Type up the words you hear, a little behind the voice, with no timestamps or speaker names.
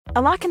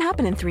A lot can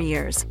happen in 3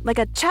 years, like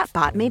a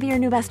chatbot may be your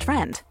new best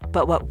friend.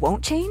 But what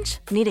won't change?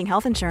 Needing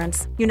health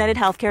insurance. United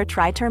Healthcare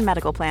Tri-Term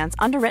Medical Plans,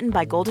 underwritten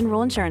by Golden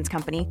Rule Insurance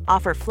Company,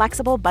 offer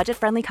flexible,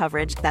 budget-friendly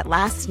coverage that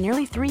lasts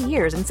nearly 3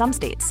 years in some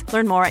states.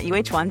 Learn more at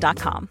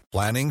uh1.com.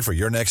 Planning for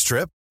your next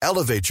trip?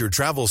 Elevate your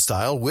travel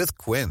style with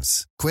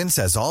Quince. Quince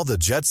has all the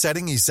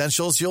jet-setting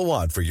essentials you'll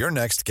want for your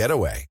next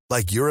getaway,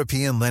 like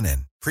European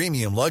linen,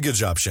 premium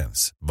luggage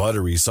options,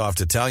 buttery soft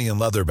Italian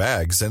leather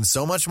bags, and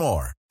so much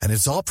more. And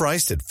it's all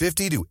priced at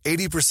 50 to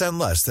 80%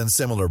 less than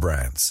similar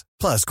brands.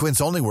 Plus, Quince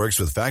only works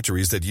with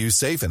factories that use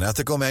safe and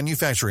ethical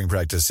manufacturing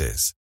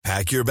practices.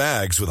 Pack your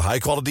bags with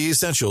high-quality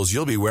essentials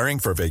you'll be wearing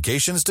for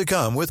vacations to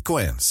come with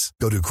Quince.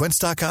 Go to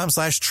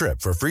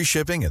quince.com/trip for free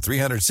shipping and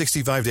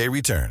 365-day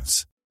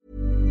returns.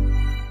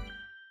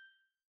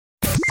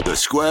 The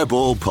Square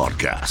Ball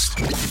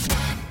Podcast.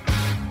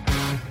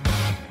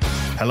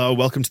 Hello,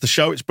 welcome to the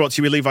show. It's brought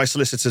to you with Levi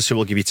Solicitors, who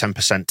will give you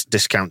 10%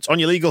 discount on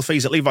your legal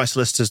fees at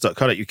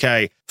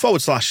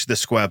levisolicitors.co.uk/the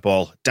Square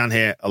Ball. Dan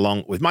here,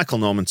 along with Michael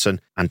Normanton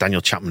and Daniel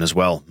Chapman as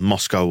well,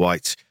 Moscow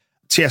White.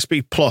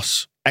 TSB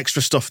Plus,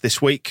 extra stuff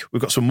this week.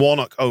 We've got some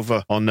Warnock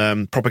over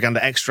on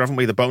Propaganda Extra, haven't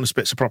we? The bonus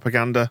bits of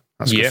propaganda.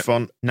 That's good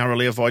fun.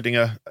 Narrowly avoiding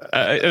a...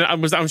 I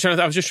was just trying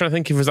to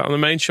think if it was that on the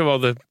main show or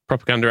the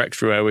Propaganda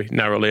Extra where we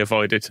narrowly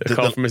avoided a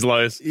call from his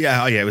lawyers.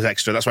 Yeah, it was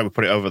extra. That's why we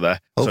put it over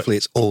there. Hopefully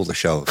it's all the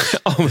shows.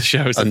 All the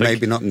shows, and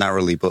maybe not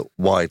narrowly, but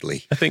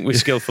widely. I think we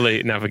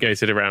skillfully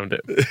navigated around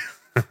it.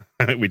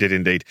 We did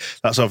indeed.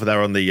 That's over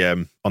there on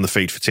the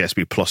feed for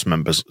TSB Plus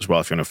members as well,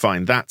 if you want to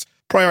find that.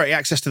 Priority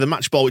access to the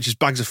match ball, which is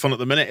bags of fun at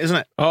the minute, isn't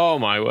it? Oh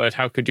my word!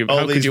 How could you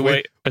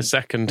wait a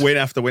second? Win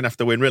after win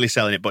after win, really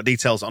selling it. But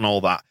details on all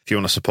that, if you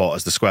want to support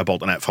us,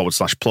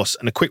 thesquareball.net/plus.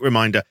 And a quick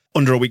reminder: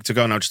 under a week to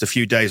go now, just a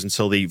few days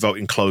until the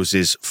voting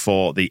closes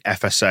for the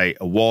FSA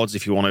Awards.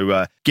 If you want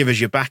to give us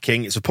your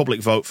backing, it's a public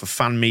vote for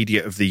Fan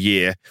Media of the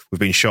Year. We've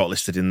been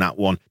shortlisted in that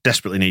one.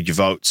 Desperately need your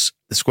votes.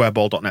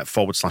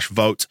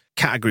 Thesquareball.net/vote.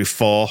 Category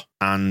 4,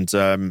 and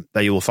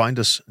there you will find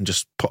us, and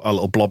just put a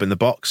little blob in the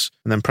box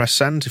and then press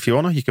send if you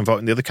want to. You can vote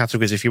in the other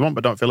categories if you want,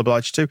 but don't feel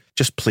obliged to.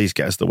 Just please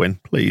get us the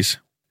win, please.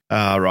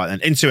 Right then,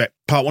 into it.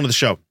 Part 1 of the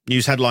show.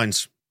 News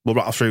headlines. We'll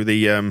rattle through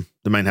the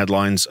main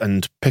headlines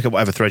and pick up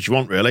whatever thread you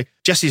want, really.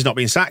 Jesse's not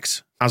been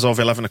sacked as of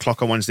 11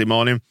 o'clock on Wednesday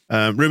morning.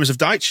 Rumours of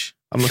Deitch.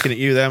 I'm looking at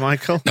you there,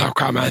 Michael. No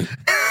comment.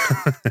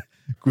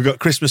 We've got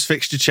Christmas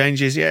fixture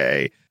changes,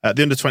 yay.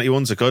 The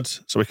under-21s are good,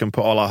 so we can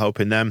put all our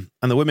hope in them.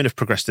 And the women have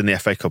progressed in the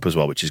FA Cup as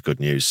well, which is good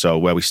news. So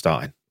where are we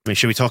starting? I mean,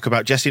 should we talk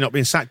about Jesse not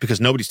being sacked? Because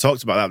nobody's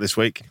talked about that this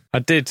week. I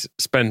did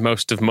spend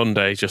most of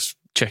Monday just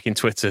checking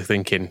Twitter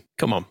thinking,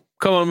 come on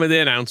with the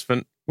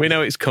announcement. We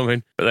know it's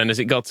coming. But then as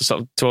it got to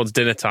sort of towards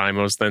dinner time,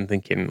 I was then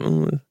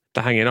thinking,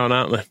 they're hanging on,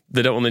 aren't they?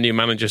 They don't want the new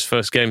manager's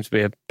first game to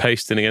be a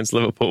pasting against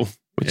Liverpool.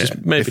 Which is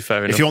maybe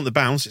fair enough. If you want the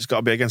bounce, it's got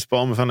to be against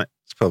Bournemouth, hasn't it?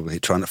 It's probably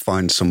trying to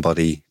find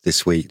somebody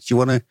this week. Do you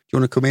want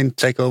to come in,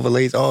 take over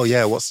Leeds? Oh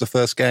yeah, what's the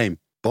first game?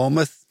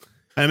 Bournemouth?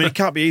 I mean, it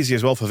can't be easy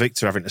as well for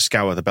Victor having to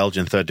scour the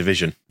Belgian 3rd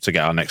Division to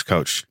get our next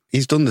coach.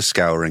 He's done the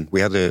scouring. We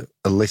had a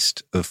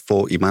list of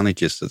 40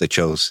 managers that they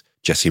chose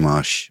Jesse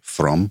Marsh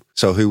from.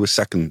 So who was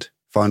second?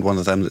 Find one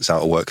of them that's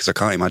out of work, because I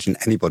can't imagine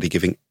anybody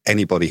giving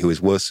anybody who is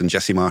worse than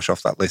Jesse Marsh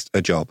off that list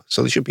a job.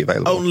 So they should be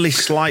available. Only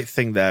slight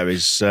thing there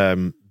is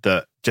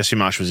that Jesse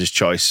Marsh was his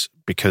choice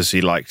because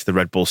he liked the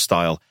Red Bull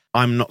style.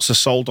 I'm not so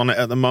sold on it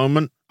at the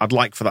moment. I'd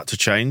like for that to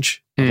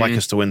change. I'd like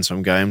us to win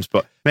some games,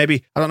 but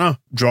maybe, I don't know,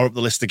 draw up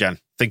the list again.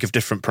 Think of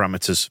different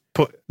parameters.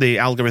 Put the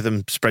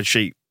algorithm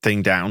spreadsheet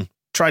thing down.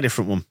 Try a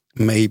different one.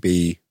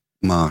 Maybe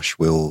Marsh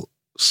will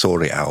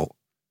sort it out,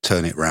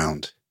 turn it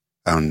round,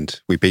 and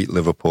we beat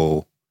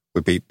Liverpool, we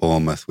beat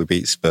Bournemouth, we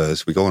beat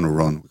Spurs, we go on a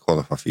run, we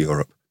qualify for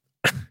Europe.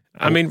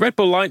 I mean, Red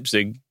Bull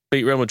Leipzig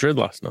beat Real Madrid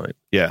last night.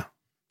 Yeah.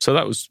 So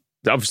that was,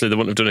 obviously they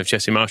wouldn't have done it if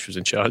Jesse Marsh was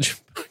in charge,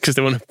 because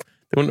they wouldn't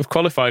have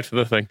qualified for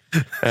the thing.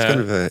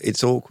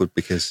 It's awkward,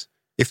 because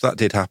if that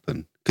did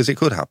happen, because it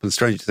could happen,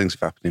 stranger things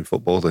have happened in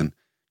football, then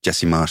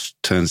Jesse Marsh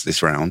turns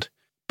this round.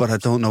 But I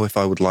don't know if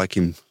I would like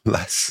him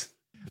less,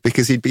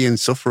 because he'd be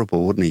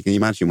insufferable, wouldn't he? Can you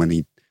imagine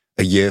when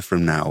a year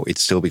from now, it'd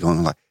still be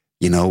going like,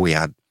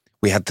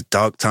 we had the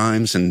dark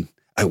times and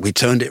we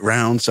turned it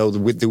round, so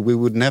we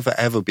would never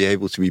ever be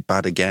able to be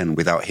bad again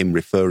without him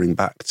referring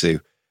back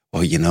to,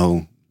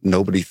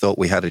 nobody thought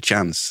we had a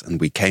chance and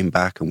we came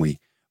back and we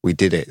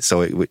did it.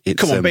 So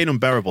it's... Come on, being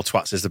unbearable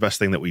twats is the best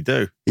thing that we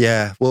do.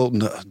 Yeah, well,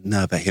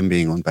 no, but him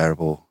being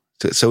unbearable.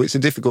 So it's a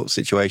difficult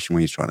situation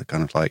when you're trying to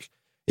kind of like,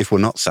 if we're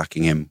not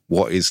sacking him,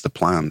 what is the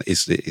plan?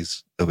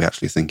 Are we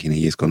actually thinking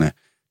he is going to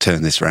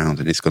turn this round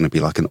and it's going to be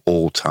like an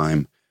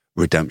all-time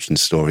redemption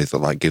story that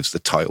like gives the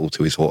title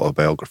to his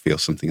autobiography or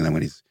something? And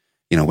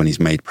then when he's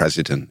made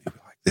president,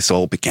 this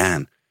all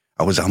began.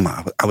 I was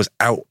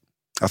out.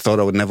 I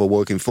thought I would never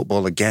work in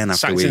football again.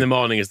 Sacked in the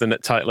morning is the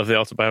title of the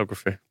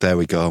autobiography. There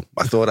we go.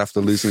 I thought after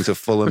losing to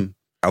Fulham,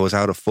 I was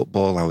out of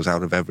football. I was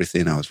out of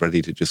everything. I was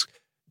ready to just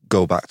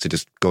go back to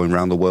just going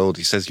around the world.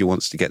 He says he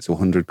wants to get to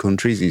 100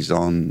 countries. He's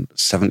on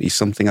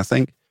 70-something, I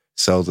think.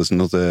 So there's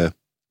another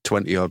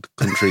 20-odd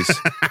countries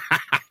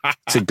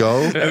to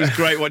go. It was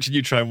great watching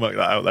you try and work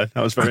that out then.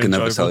 That was very enjoyable. I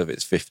can never tell if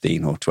it's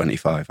 15 or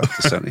 25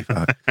 after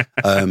 75.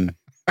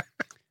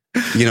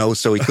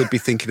 So he could be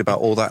thinking about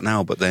all that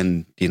now, but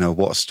then,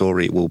 what a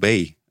story it will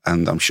be.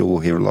 And I'm sure we'll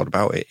hear a lot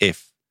about it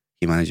if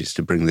he manages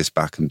to bring this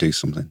back and do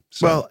something.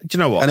 So, well, do you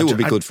know what? And it would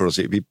be good for us.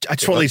 It'd be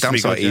damn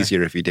sight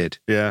easier if he did.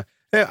 Yeah.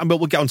 But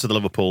we'll get on to the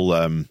Liverpool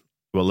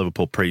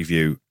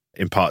preview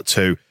in part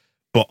 2.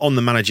 But on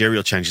the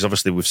managerial changes,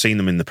 obviously we've seen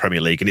them in the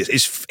Premier League, and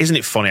isn't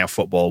it funny how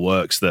football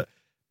works, that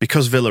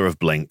because Villa have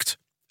blinked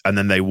and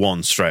then they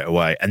won straight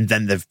away, and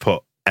then they've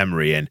put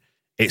Emery in,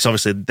 it's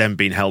obviously them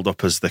being held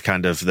up as the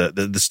kind of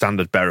the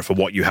standard bearer for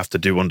what you have to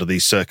do under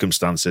these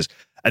circumstances,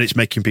 and it's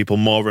making people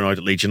more annoyed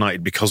at Leeds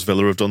United because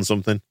Villa have done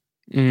something.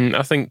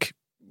 I think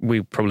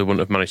we probably wouldn't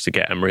have managed to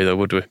get Emery though,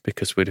 would we?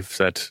 Because we'd have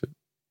said,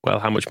 well,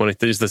 how much money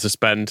is there to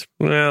spend?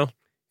 Well,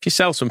 if you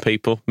sell some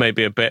people,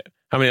 maybe a bit.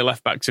 How many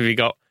left backs have you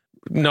got?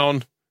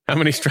 None. How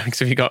many strikers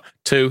have you got?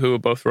 2 who are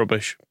both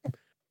rubbish.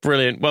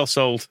 Brilliant. Well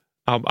sold.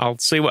 I'll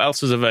see what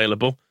else is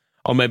available.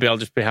 Or maybe I'll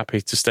just be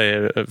happy to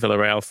stay at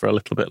Villarreal for a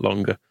little bit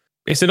longer.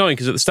 It's annoying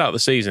because at the start of the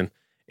season,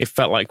 it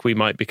felt like we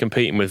might be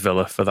competing with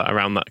Villa for that,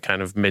 around that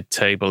kind of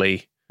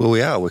mid-table-y. Well,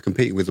 we are. We're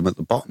competing with them at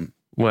the bottom.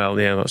 Well,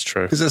 yeah, that's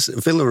true. Because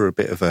Villa are a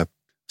bit of a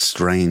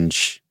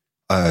strange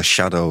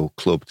shadow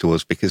club to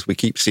us, because we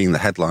keep seeing the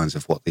headlines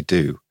of what they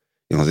do.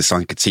 They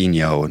sign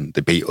Coutinho and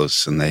they beat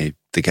us, and they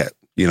get,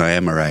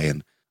 Emery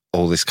and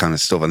all this kind of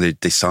stuff, and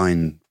they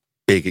sign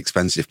big,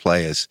 expensive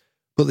players,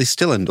 but they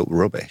still end up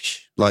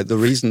rubbish. Like, the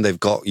reason they've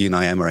got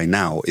Unai Emery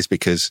now is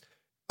because,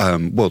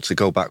 to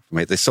go back from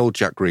it, they sold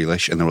Jack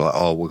Grealish, and they were like,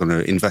 oh, we're going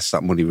to invest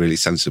that money really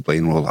sensibly,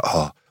 and we're like,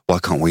 oh, why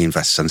can't we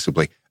invest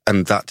sensibly?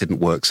 And that didn't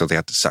work, so they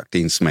had to sack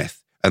Dean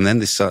Smith. And then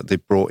they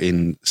brought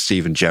in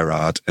Steven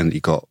Gerrard, and he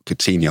got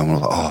Coutinho, and we're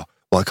like, oh,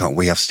 why can't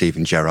we have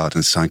Steven Gerrard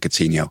and sign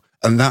Coutinho?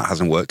 And that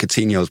hasn't worked.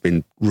 Coutinho's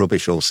been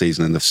rubbish all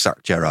season, and they've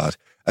sacked Gerrard.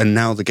 And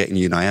now they're getting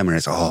Unai Emery.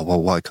 It's, oh,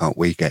 well, why can't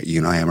we get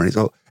Unai Emery?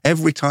 So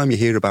every time you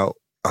hear about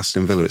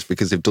Aston Villa, it's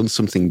because they've done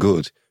something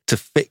good to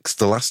fix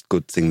the last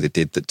good thing they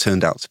did that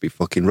turned out to be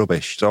fucking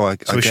rubbish. So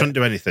we shouldn't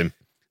do anything.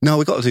 No,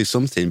 we've got to do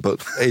something,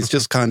 but it's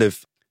just kind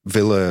of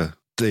Villa,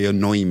 they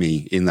annoy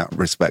me in that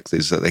respect,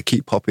 is that they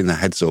keep popping their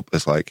heads up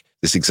as like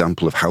this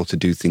example of how to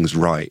do things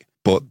right,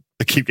 but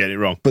they keep getting it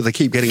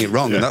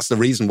wrong. Yeah. And that's the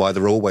reason why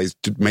they're always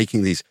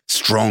making these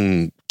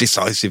strong,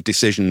 decisive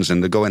decisions,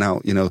 and they're going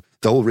out, the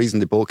whole reason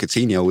they bought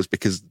Coutinho was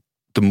because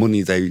the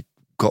money they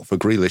got for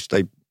Grealish,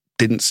 they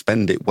didn't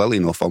spend it well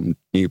enough on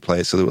new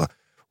players, so they were like,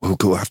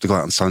 we'll have to go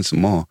out and sign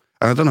some more.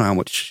 And I don't know how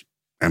much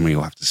Emery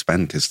will have to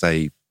spend, because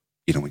they,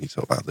 when you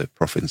talk about the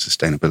profit and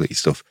sustainability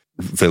stuff,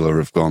 Villa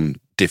have gone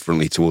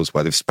differently to us,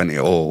 where they've spent it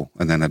all,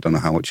 and then I don't know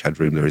how much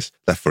headroom there is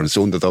left for him.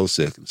 So under those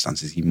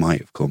circumstances, he might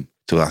have come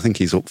to, I think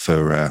he's up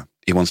for,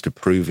 he wants to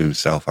prove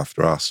himself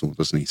after Arsenal,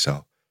 doesn't he?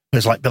 So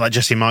it's like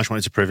Jesse Marsch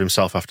wanted to prove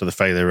himself after the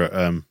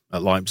failure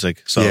at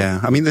Leipzig. So yeah,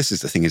 I mean, this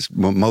is the thing, is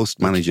most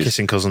managers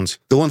kissing cousins.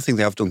 The one thing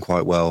they have done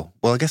quite well,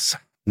 I guess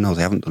no,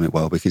 they haven't done it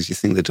well, because you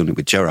think they've done it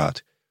with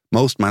Gerrard.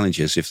 Most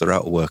managers, if they're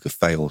out of work, have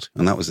failed,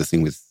 and that was the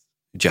thing with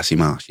Jesse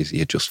Marsch. He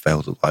had just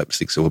failed at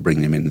Leipzig, so we're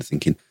bringing him in and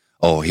thinking,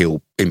 oh,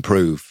 he'll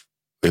improve,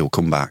 he'll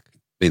come back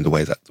in the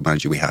way that the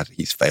manager we had,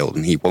 he's failed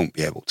and he won't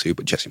be able to,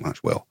 but Jesse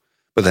Marsch will.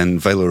 But then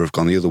Villa have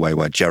gone the other way,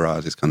 where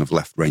Gerrard has kind of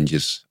left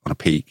Rangers on a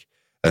peak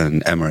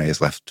and Emery has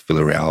left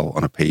Villarreal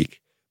on a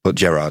peak. But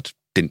Gerrard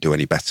didn't do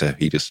any better.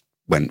 He just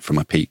went from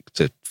a peak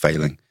to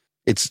failing.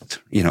 It's,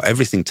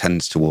 everything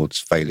tends towards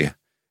failure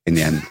in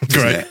the end.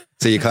 Great. It?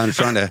 So you're kind of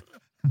trying to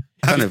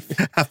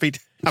happy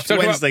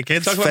Wednesday,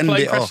 kids. Talk about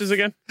plane crashes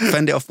again.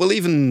 Fend it off. Well,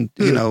 even,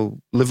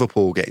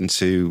 Liverpool getting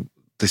to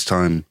this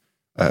time,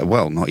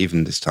 not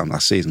even this time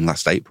last season,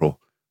 last April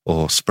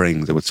or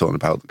spring, they were talking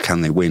about,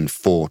 can they win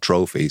 4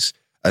 trophies?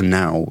 And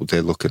now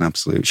they look an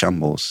absolute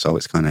shambles. So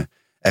it's kind of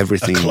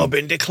everything. A club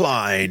in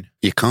decline.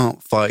 You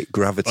can't fight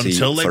gravity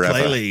until they forever.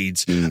 play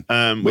Leeds.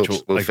 Which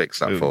we'll fix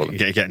that for them.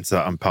 Get into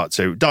that on part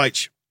 2.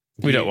 Deitch.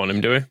 We don't want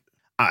him, do we?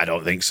 I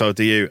don't think so,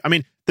 do you? I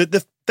mean,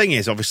 the thing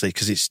is, obviously,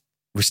 because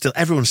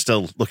everyone's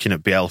still looking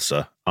at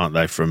Bielsa, aren't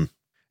they?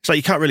 So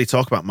you can't really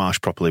talk about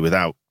Marsch properly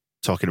without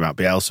talking about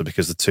Bielsa,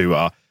 because the two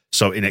are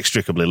so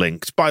inextricably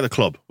linked by the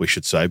club, we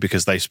should say,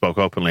 because they spoke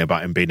openly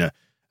about him being a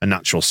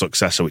natural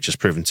successor, which has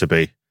proven to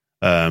be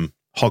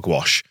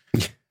hogwash.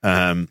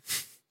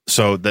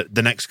 So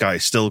the next guy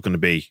is still going to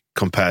be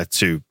compared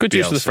to Good Bielsa.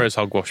 use of the phrase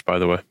hogwash, by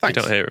the way. Thanks.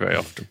 You don't hear it very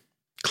often.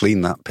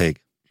 Clean that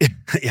pig.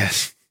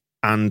 Yes.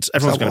 And Is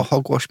everyone's that what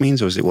hogwash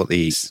means, or is it what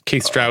the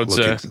Keith Stroud's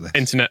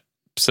internet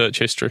search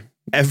history.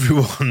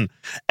 everyone's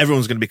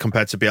going to be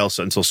compared to Bielsa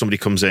until somebody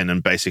comes in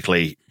and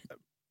basically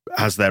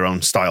has their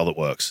own style that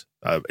works,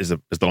 is the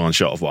long and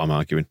short of what I'm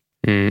arguing.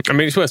 I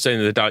mean, it's worth saying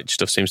that the Deitch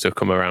stuff seems to have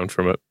come around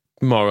from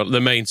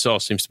the main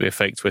source seems to be a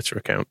fake Twitter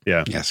account.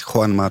 Yeah. Yes,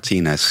 Juan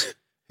Martinez,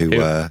 who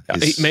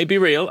it may be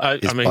real.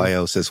 His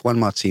bio says, Juan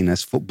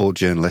Martinez, football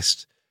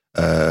journalist,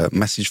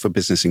 message for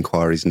business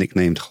inquiries,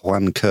 nicknamed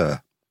Juan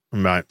Kerr.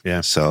 Right,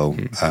 yeah. So,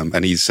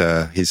 and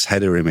his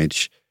header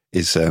image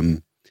is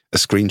a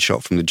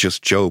screenshot from the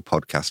Just Joe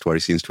podcast where he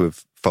seems to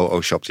have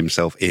photoshopped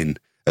himself in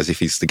as if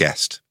he's the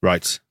guest.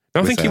 Right.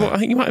 I think he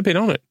might have been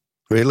on it.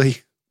 Really?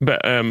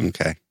 But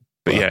okay.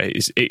 But yeah,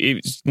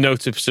 it's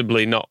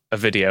noticeably not a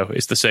video.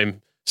 It's the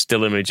same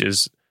still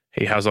images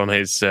he has on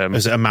his...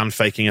 Is it a man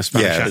faking a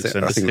Spanish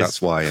accent? I think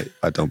that's why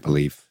I don't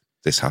believe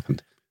this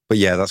happened. But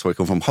yeah, that's where it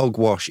comes from.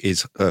 Hogwash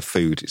is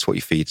food. It's what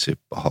you feed to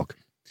a hog.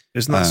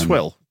 Isn't that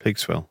swill? Pig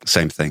swill?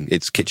 Same thing.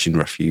 It's kitchen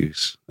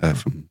refuse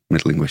from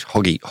Middle English.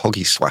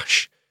 Hoggy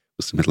swash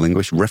was the Middle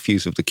English.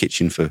 Refuse of the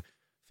kitchen for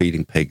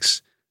feeding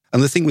pigs.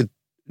 And the thing with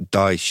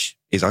Daesh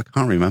is I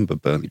can't remember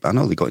Burnley, but I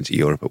know they got into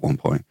Europe at one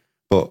point.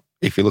 But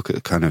if you look at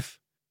the kind of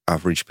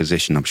average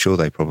position, I'm sure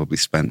they probably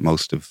spent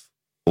most of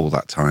all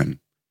that time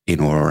in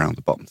or around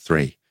the bottom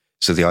three.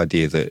 So the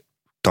idea that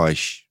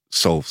Daesh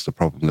solves the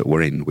problem that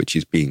we're in, which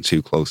is being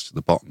too close to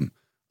the bottom,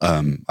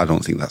 I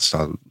don't think that's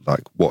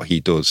like what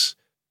he does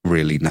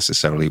really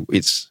necessarily.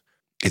 It's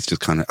just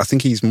kind of, I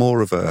think he's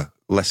more of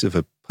less of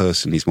a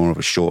person, he's more of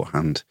a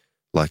shorthand,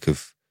 like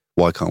of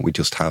why can't we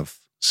just have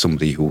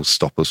somebody who will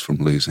stop us from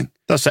losing?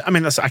 That's it. I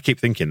mean, I keep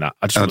thinking that.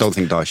 I don't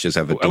think Daesh has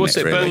ever done it. I would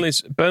say really.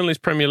 Burnley's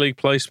Premier League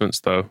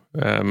placements, though.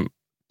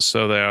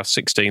 So they are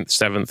 16th,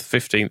 7th,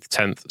 15th,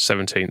 10th,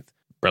 17th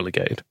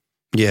relegated.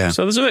 Yeah.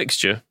 So there's a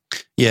mixture.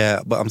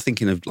 Yeah, but I'm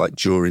thinking of like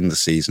during the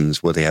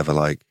seasons, were they ever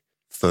like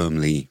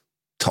firmly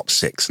top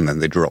six and then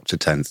they drop to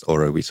 10th?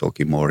 Or are we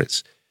talking more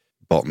it's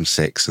bottom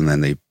six and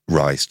then they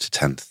rise to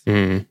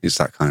 10th? It's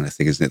that kind of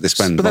thing, isn't it? They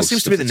spend but that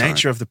seems to be the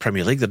nature of the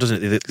Premier League,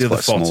 doesn't it? The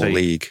other 14. Small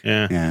league.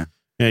 Yeah.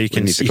 Yeah,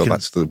 you need to go back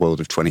to the world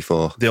of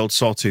 24. The old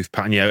sawtooth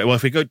pattern, yeah. Well,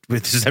 if we go,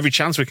 there's every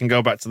chance we can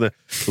go back to the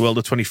world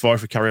of 24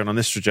 if we carry on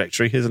this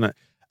trajectory, isn't it?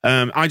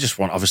 I just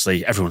want,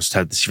 obviously, everyone's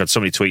said this. You've had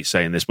so many tweets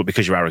saying this, but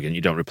because you're arrogant,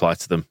 you don't reply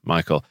to them,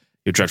 Michael.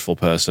 You're a dreadful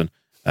person.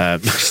 So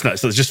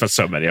there's just had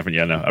so many, haven't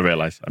you? I know, I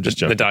realise. I'm just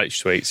joking. The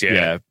Daesh tweets, yeah.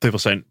 Yeah, people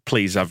saying,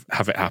 please have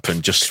it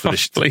happen just for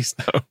this. Please,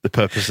 no. The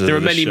purpose of There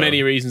are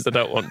many reasons I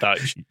don't want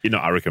Daesh. You're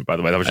not arrogant, by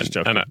the way. That was just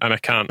joking. And I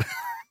can't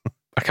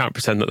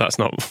pretend that that's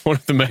not one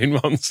of the main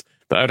ones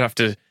that I'd have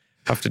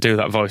to do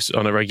that voice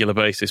on a regular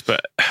basis.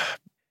 But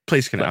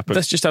please, can it happen?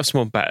 Let's just have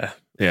someone better.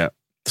 Yeah.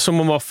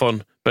 Someone more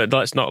fun, but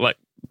let's not let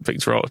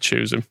Victor Orta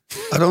choose him.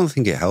 I don't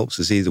think it helps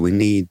us either. We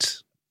need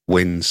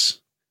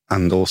wins,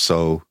 and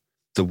also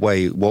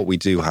what we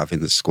do have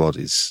in the squad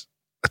is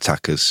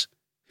attackers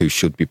who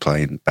should be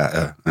playing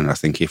better. And I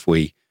think if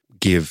we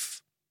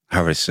give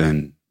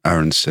Harrison,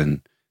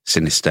 Aronson,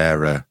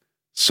 Sinisterra,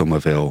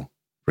 Somerville,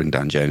 bring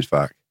Dan James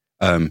back,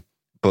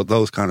 but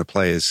those kind of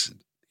players,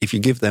 if you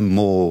give them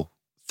more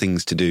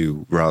things to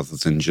do rather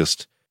than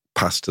just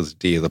pass to the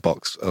D of the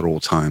box at all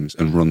times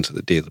and run to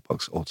the D of the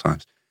box at all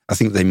times, I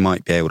think they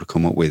might be able to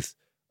come up with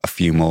a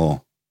few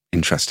more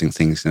interesting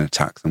things in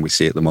attack than we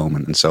see at the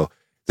moment. And so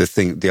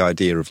the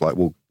idea of like,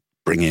 we'll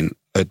bring in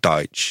a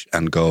Deitch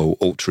and go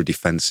ultra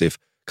defensive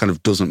kind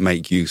of doesn't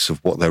make use of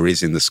what there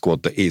is in the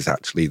squad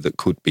that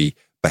could be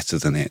better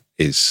than it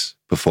is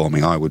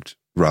performing. I would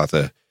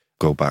rather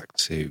go back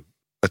to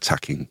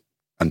attacking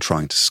and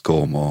trying to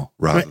score more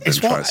rather than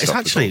trying to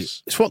stop the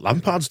goals. It's what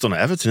Lampard's done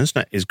at Everton,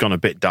 isn't it? He's gone a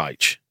bit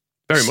Deitch.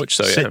 Very much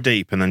so, yeah. Sit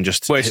deep and then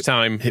just waste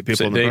time, hit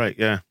people on the break,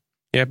 yeah.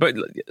 Yeah, but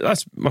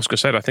as Moscow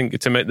said, I think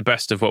to make the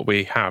best of what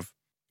we have,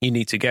 you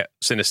need to get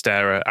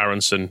Sinisterra,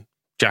 Aronson,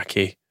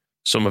 Jackie,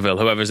 Somerville,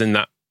 whoever's in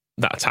that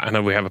attack. I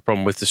know we have a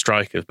problem with the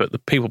strikers, but the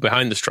people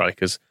behind the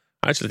strikers,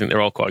 I actually think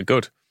they're all quite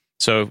good.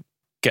 So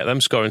get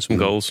them scoring some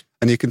goals.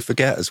 And you can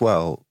forget as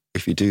well,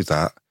 if you do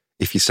that,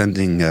 if you're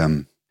sending,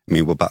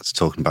 we're back to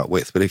talking about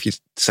width, but if you're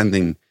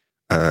sending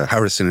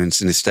Harrison and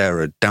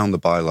Sinisterra down the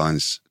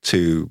bylines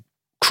to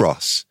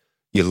cross,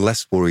 you're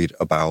less worried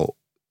about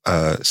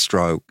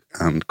Stroke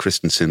and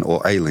Christensen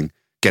or Ayling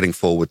getting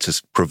forward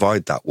to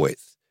provide that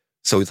width,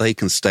 so they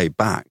can stay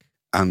back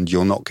and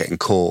you're not getting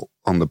caught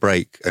on the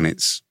break. And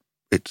it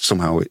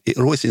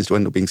always seems to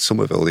end up being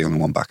Somerville the only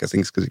one back. I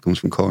think it's because it comes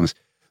from corners.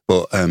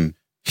 But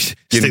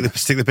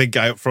stick the big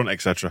guy up front,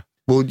 etc.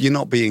 Well, you're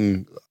not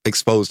being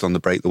exposed on the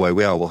break the way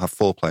we are. We'll have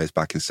 4 players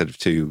back instead of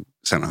 2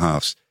 centre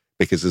halves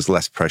because there's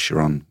less pressure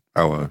on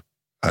our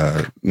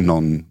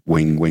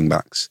non-wing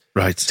backs,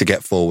 right, to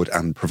get forward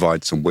and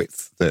provide some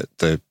width that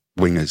the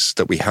wingers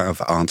that we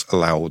have aren't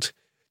allowed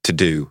to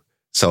do.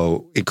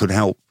 So it could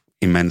help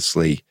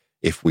immensely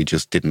if we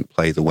just didn't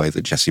play the way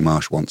that Jesse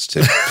Marsch wants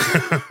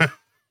to.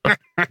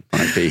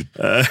 Might be.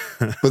 But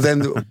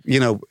then,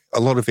 a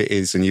lot of it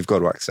is, and you've got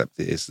to accept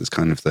it, is there's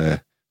kind of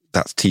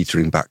that's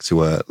teetering back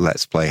to a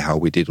let's play how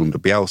we did under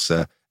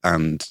Bielsa,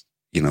 and,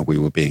 we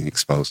were being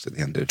exposed at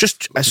the end of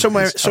just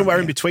somewhere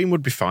in between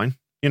would be fine.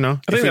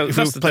 If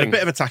we played a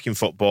bit of attacking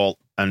football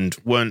and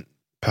weren't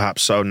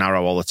perhaps so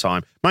narrow all the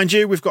time. Mind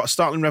you, we've got a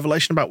startling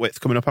revelation about width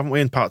coming up, haven't we,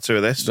 in part 2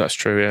 of this? That's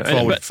true,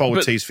 yeah.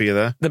 Forward tease for you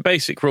there. The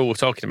basic rule we're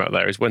talking about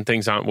there is when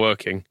things aren't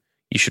working,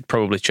 you should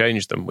probably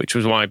change them, which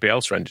was why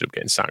Bielsa ended up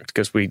getting sacked,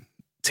 because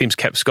teams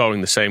kept scoring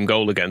the same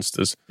goal against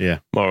us,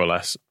 more or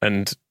less.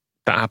 And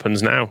that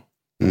happens now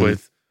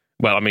with,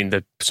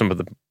 some of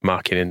the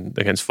marking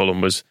against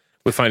Fulham was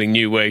we're finding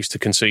new ways to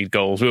concede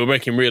goals. We were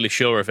making really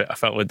sure of it, I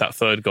felt, with that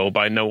third goal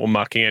by no one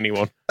marking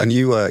anyone. And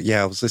you,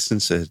 I was listening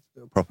to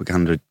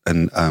propaganda,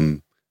 and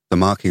the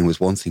marking was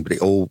one thing, but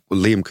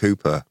Liam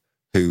Cooper,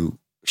 who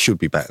should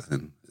be better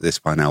than this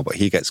by now, but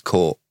he gets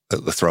caught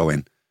at the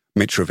throw-in.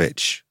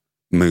 Mitrovic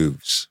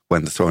moves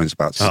when the throw-in's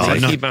about to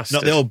start.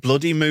 Not the old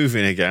bloody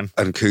moving again.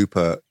 And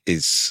Cooper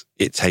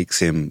it takes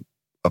him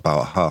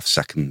about a half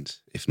second,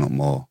 if not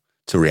more,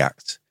 to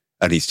react.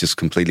 And he's just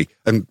completely,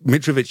 and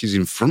Mitrovic is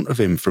in front of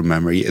him from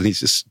memory, and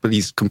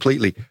he's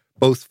completely,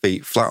 both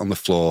feet flat on the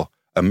floor,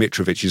 and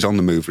Mitrovic is on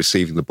the move,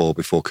 receiving the ball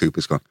before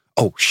Cooper's gone,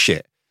 oh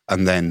shit.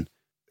 And then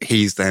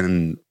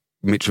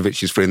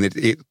Mitrovic is free, and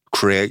it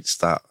creates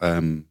that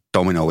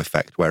domino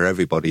effect where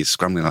everybody is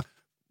scrambling like,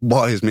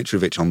 why is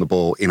Mitrovic on the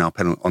ball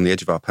on the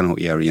edge of our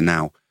penalty area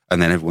now?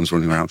 And then everyone's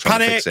running around trying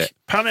to fix it.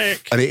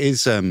 Panic! And it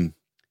is, they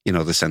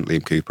sent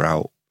Liam Cooper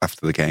out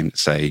after the game to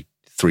say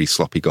 3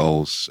 sloppy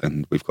goals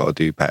and we've got to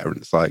do better. And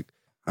it's like,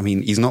 I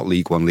mean, he's not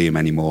League One Liam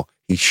anymore.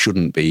 He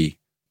shouldn't be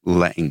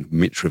letting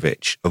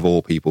Mitrovic, of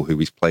all people who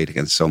he's played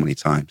against so many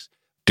times,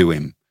 do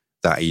him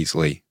that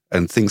easily.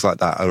 And things like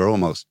that are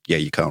almost,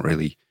 you can't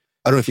really...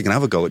 I don't know if you can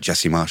have a go at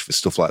Jesse Marsh for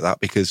stuff like that,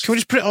 because... Can we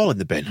just put it all in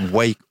the bin?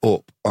 Wake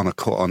up on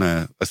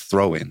a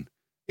throw-in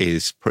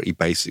is pretty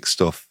basic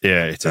stuff.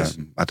 Yeah, it is.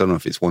 I don't know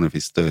if it's one of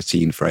his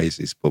 13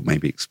 phrases, but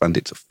maybe expand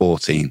it to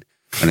 14.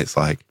 And it's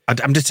like...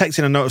 I'm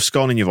detecting a note of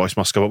scorn in your voice,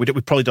 Moscow, but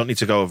we probably don't need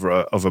to go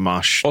over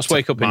Marsh. What's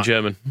wake up in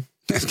German?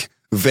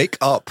 Wake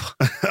up.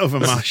 Over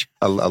Marsh.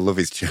 I love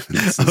his German.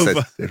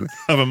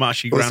 Over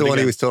Marsh. What's the one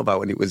he was talking about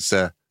when it was...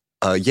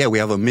 we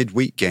have a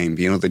midweek game.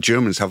 You know, the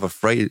Germans have a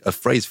phrase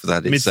for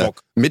that. It's Midfock.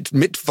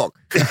 Midfock.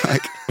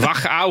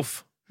 Wach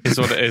auf is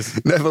what it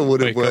is. Never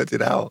would have worked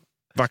it out.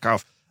 Wach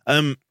auf.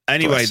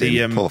 Anyway,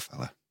 poor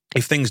fella.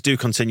 If things do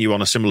continue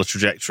on a similar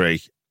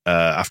trajectory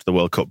after the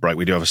World Cup break,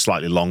 we do have a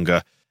slightly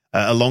longer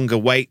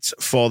wait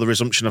for the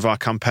resumption of our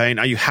campaign.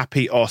 Are you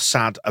happy or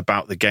sad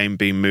about the game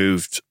being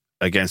moved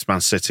against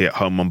Man City at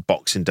home on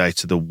Boxing Day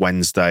to the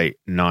Wednesday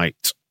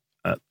night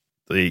at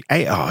the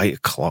 8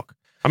 o'clock?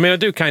 I mean, I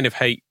do kind of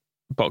hate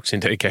Boxing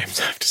Day games,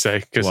 I have to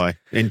say. Why?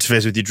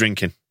 Interferes with your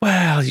drinking?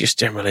 Well, you're just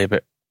generally a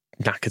bit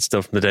knackered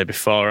still from the day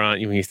before,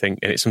 aren't you? When you think,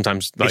 and it's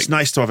sometimes like... It's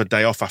nice to have a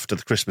day off after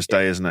the Christmas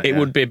day, isn't it? It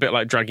would be a bit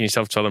like dragging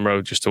yourself to Ellen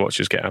Road just to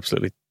watch us get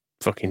absolutely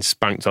fucking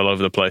spanked all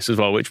over the place as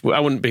well, which I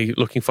wouldn't be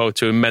looking forward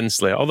to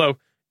immensely. Although,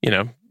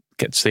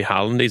 get to see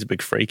Haaland, he's a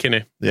big freak,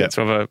 isn't he?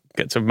 Yeah.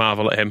 Get to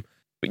marvel at him.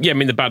 But yeah, I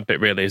mean, the bad bit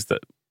really is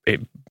that it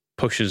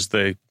pushes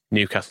the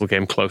Newcastle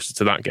game closer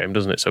to that game,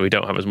 doesn't it? So we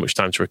don't have as much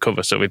time to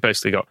recover. So we've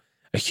basically got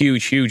a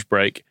huge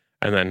break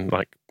and then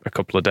like a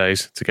couple of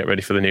days to get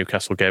ready for the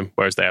Newcastle game,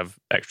 whereas they have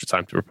extra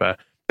time to prepare.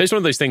 But it's one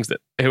of those things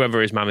that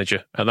whoever is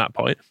manager at that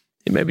point,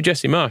 it may be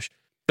Jesse Marsh,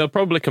 they'll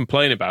probably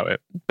complain about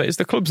it, but it's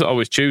the clubs that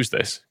always choose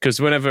this, because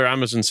whenever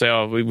Amazon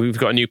say, we've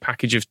got a new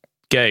package of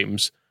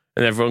games,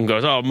 and everyone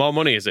goes, more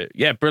money, is it?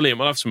 Yeah, brilliant,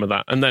 we'll have some of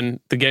that. And then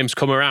the games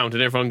come around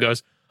and everyone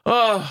goes,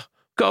 got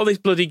all these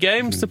bloody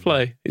games to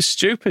play. It's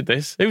stupid,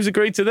 this. Who's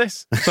agreed to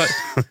this? But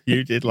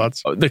you did,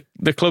 lads.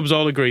 The clubs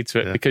all agreed to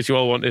it because you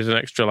all wanted an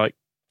extra like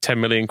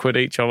 10 million quid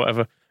each or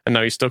whatever, and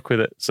now you're stuck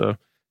with it. So,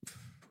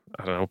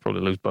 I don't know, I'll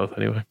probably lose both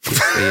anyway.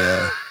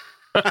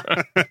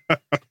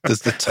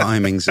 There's the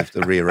timings of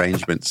the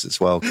rearrangements as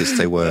well, because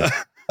they were...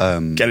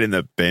 get in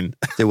the bin.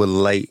 They were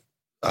late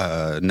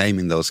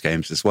naming those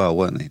games as well,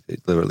 weren't they?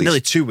 They were at least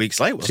nearly 2 weeks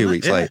late, wasn't it? 2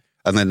 weeks late.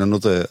 And then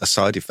a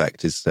side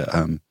effect is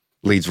that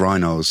Leeds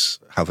Rhinos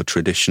have a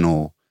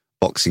traditional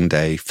Boxing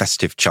Day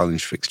festive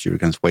challenge fixture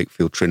against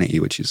Wakefield Trinity,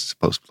 which is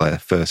supposed to play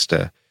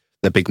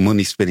their big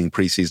money-spinning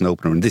pre-season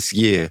opener. And this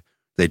year,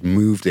 they'd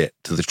moved it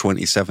to the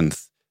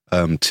 27th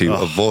to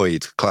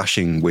avoid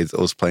clashing with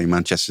us playing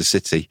Manchester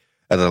City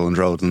at Elland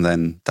Road, and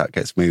then that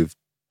gets moved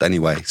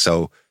anyway.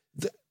 So,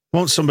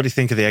 won't somebody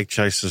think of the egg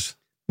chasers?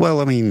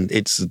 Well, I mean,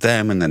 it's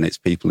them, and then it's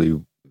people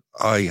who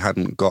I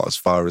hadn't got as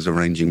far as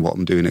arranging what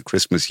I'm doing at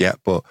Christmas yet,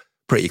 but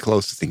pretty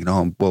close to thinking,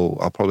 I'll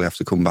probably have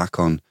to come back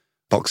on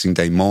Boxing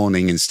Day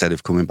morning instead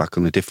of coming back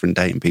on a different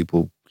date, and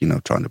people,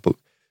 trying to book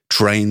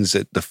trains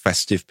at the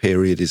festive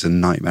period is a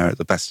nightmare at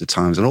the best of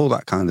times and all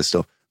that kind of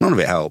stuff. None of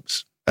it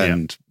helps.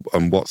 And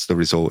what's the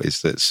result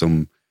is that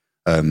some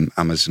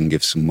Amazon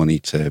gives some money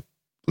to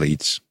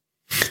Leeds,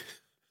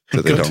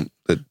 but they don't.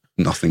 That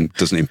nothing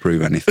doesn't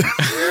improve anything.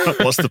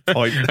 What's the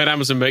point? And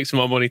Amazon makes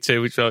more money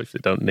too, which I actually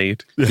don't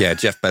need. Yeah,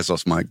 Jeff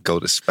Bezos might go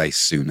to space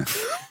sooner.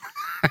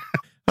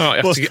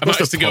 I might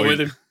have to go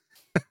with him.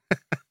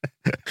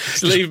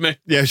 Just leave me.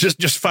 Yeah,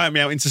 just fire me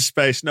out into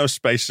space. No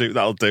spacesuit,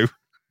 that'll do.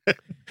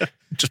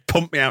 Just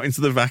pump me out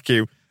into the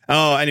vacuum.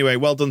 Oh, anyway,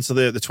 well done to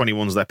the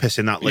 21s. They're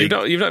pissing that league.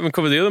 You've not even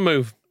covered the other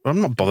move. I'm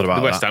not bothered about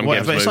the West Ham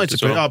that. It's like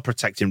to well.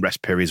 protecting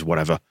rest periods,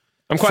 whatever.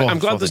 I'm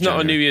glad there's not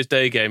a New Year's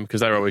Day game,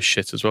 because they're always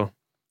shit as well.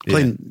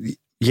 Playing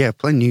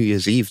New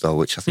Year's Eve though,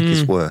 which I think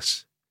is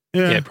worse.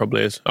 Yeah, it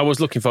probably is. I was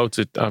looking forward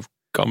to. I've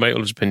got a mate who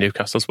lives up in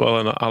Newcastle as well,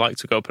 and I like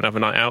to go up and have a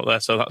night out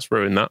there. So that's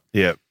ruined that.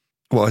 Yeah.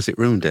 Why has it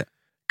ruined it?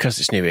 Because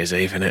it's New Year's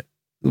Eve, isn't it?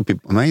 It would be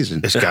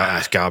amazing. It's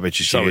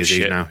garbage. It's New Year's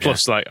Eve now.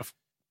 Plus, like,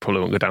 probably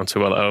won't go down too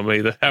well at home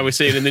either. How are we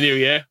seeing in the new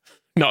year?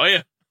 Not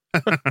here.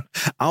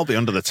 I'll be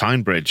under the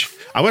Tyne Bridge.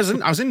 I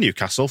was in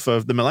Newcastle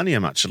for the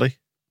Millennium, actually.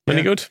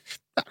 Any good?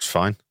 That's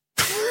fine.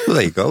 Well,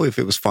 there you go. If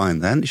it was fine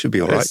then, it should be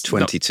all right.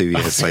 22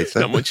 years later.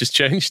 Not much has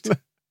changed.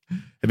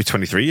 It'd be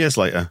 23 years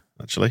later,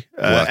 actually.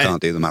 Well, I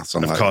can't do the maths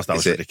on that. Of course, that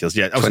was ridiculous.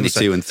 Yeah,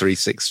 22 and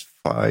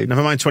 365.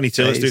 Never mind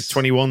 22, days. let's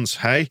do 21s.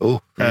 Hey,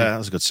 that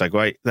was a good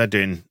segue. They're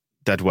doing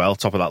dead well,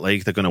 top of that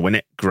league. They're going to win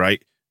it.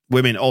 Great.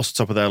 Women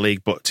also top of their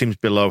league, but teams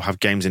below have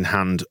games in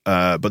hand.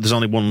 But there's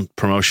only one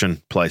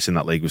promotion place in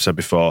that league, we've said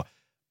before.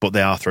 But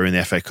they are through in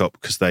the FA Cup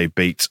because they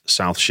beat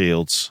South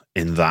Shields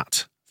in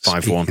that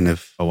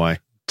 5-1 away.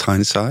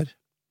 Tyneside?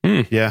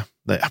 Yeah.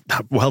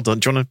 Well done.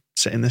 Do you want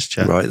to sit in this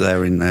chair? Right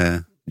there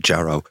in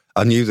Jarrow.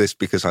 I knew this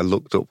because I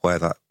looked up where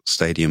that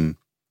stadium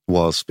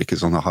was,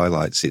 because on the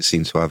highlights it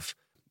seemed to have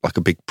like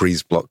a big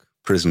breeze block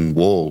prison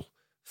wall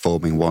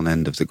forming one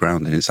end of the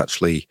ground, and it's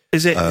actually...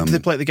 Is it? Do they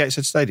play at the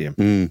Gateshead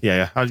Stadium?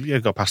 Yeah. I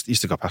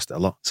used to go past it a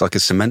lot. It's like a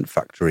cement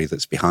factory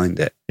that's behind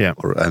it. Yeah.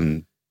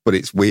 But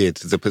it's weird.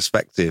 The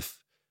perspective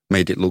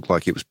made it look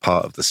like it was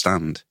part of the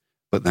stand,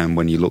 but then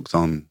when you looked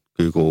on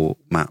Google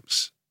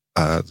Maps,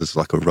 there's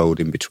like a road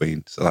in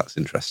between, so that's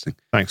interesting.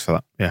 Thanks for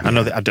that. Yeah. I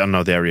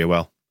know the area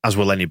well, as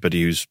will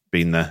anybody who's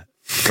been there.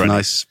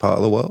 Nice part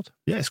of the world.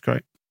 Yeah, it's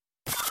great.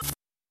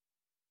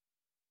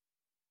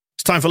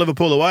 It's time for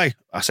Liverpool away.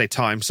 I say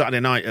time. Saturday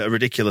night at a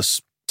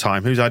ridiculous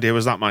time. Whose idea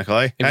was that, Michael?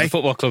 In the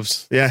football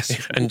clubs.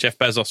 Yes. And Jeff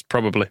Bezos,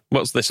 probably.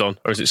 What's this on?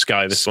 Or is it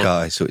Sky, this one?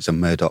 Sky, so it's a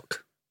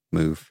Murdoch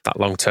move. That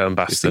long-term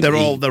bastard. They're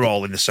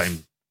all in the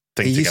same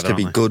thing He together, used to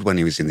be good when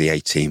he was in the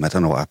A-team. I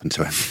don't know what happened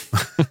to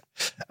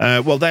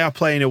him. Well, they are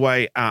playing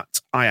away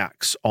at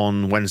Ajax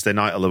on Wednesday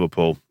night at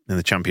Liverpool in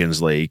the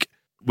Champions League.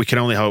 We can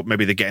only hope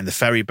maybe they're getting the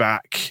ferry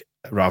back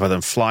rather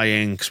than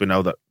flying, because we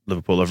know that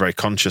Liverpool are very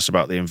conscious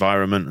about the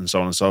environment and so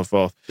on and so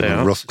forth.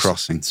 Rough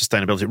crossing.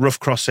 Sustainability. Rough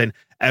crossing.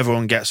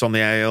 Everyone gets on the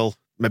ale.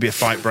 Maybe a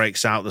fight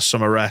breaks out. The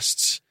summer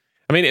rests.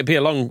 I mean, it'd be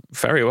a long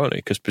ferry, won't it?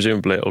 Because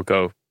presumably it'll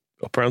go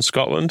up around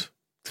Scotland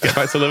to get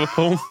back to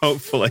Liverpool.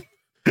 Hopefully.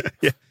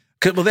 Yeah.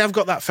 Well, they have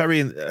got that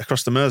ferry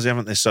across the Mersey,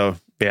 haven't they? So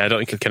yeah, I don't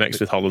think it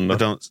connects with Holland,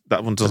 though.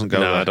 That one doesn't go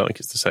there. I don't think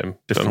it's the same.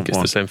 Different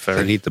one. The same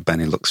ferry. They need the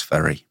Benelux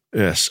ferry.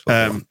 Yes.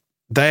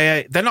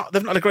 They've not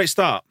had a great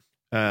start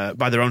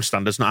by their own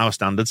standards, not our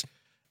standards,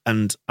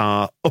 and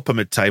are upper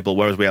mid-table,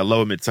 whereas we are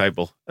lower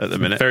mid-table at the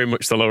minute. Very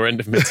much the lower end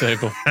of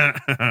mid-table.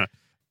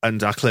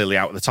 And are clearly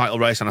out of the title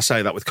race. And I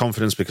say that with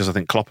confidence because I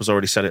think Klopp has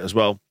already said it as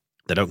well.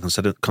 They don't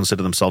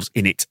consider themselves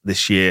in it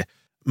this year.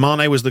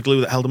 Mane was the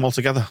glue that held them all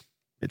together,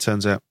 it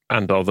turns out.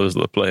 And all those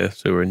other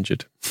players who were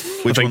injured.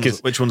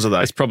 Which ones are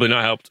they? It's probably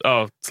not helped.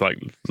 Oh, it's like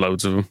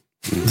loads of them.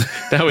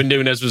 Darwin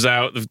Núñez was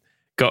out. They've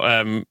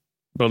got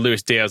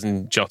Luis Diaz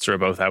and Jota are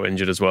both out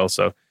injured as well.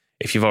 So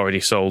if you've already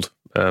sold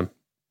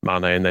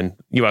Mane and then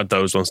you add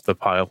those ones to the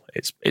pile,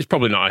 it's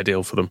probably not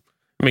ideal for them.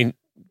 I mean,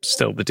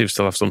 they do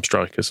still have some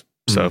strikers.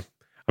 So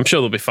I'm sure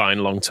they'll be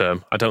fine long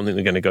term. I don't think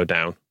they're going to go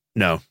down.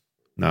 No.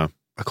 I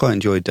quite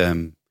enjoyed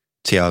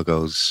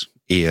Thiago's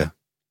ear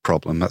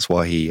problem. That's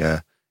why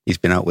he's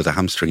been out with a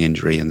hamstring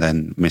injury and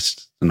then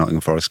missed the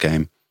Nottingham Forest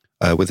game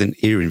with an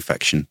ear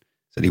infection.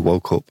 Said he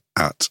woke up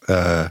at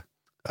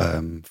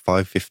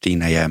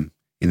 5:15 a.m.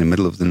 in the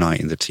middle of the night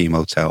in the team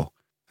hotel,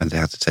 and they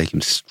had to take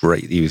him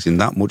straight. He was in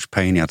that much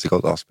pain, he had to go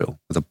to the hospital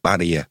with a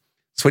bad ear.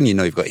 It's when you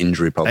know you've got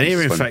injury problems.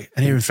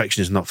 An ear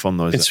infection is not fun,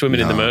 though, is it?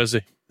 Swimming in the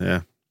Mersey.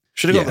 Yeah.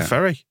 Should have got the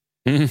ferry.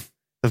 Mm-hmm.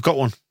 They've got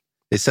one.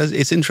 It says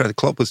it's interesting.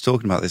 Klopp was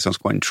talking about this. I was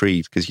quite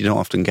intrigued because you don't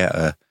often get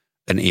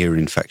an ear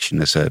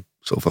infection as a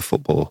sort of a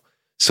football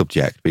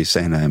subject. But he's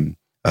saying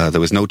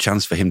there was no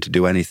chance for him to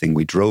do anything.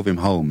 We drove him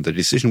home. The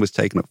decision was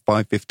taken at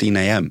 5:15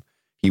 a.m.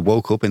 He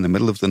woke up in the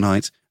middle of the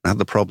night and had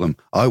the problem.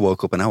 I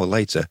woke up an hour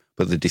later,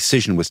 but the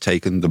decision was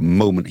taken the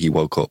moment he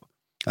woke up,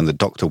 and the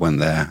doctor went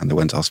there and they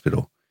went to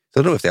hospital. So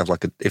I don't know if they have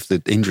if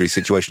the injury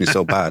situation is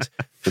so bad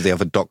that they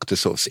have a doctor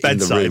sort of in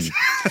the room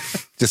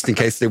just in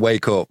case they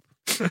wake up.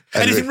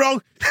 Anything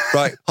wrong?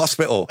 Right,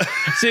 hospital.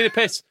 See the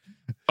piss.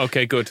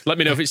 Okay, good. Let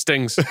me know if it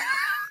stings.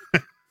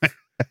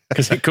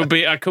 Because I could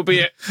be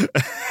it.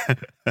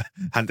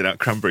 Handing out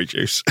cranberry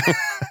juice.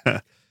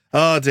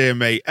 Oh dear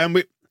me.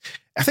 And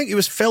I think it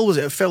was Phil. Was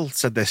it Phil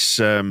said this?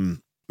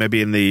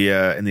 Maybe in the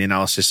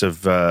analysis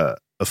of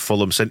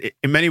Fulham, said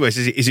in many ways,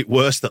 is it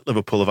worse that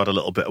Liverpool have had a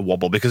little bit of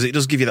wobble, because it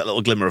does give you that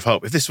little glimmer of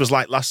hope. If this was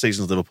like last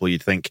season's Liverpool,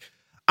 you'd think,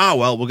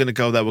 well, we're going to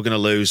go there, we're going to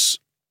lose.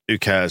 Who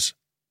cares?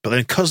 But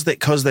then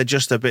because they're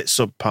just a bit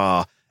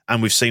subpar,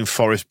 and we've seen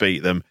Forest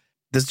beat them,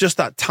 there's just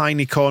that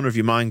tiny corner of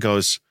your mind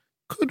goes,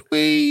 could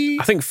we?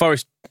 I think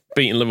Forest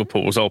beating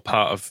Liverpool was all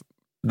part of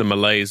the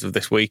malaise of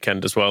this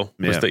weekend as well.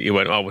 Was that you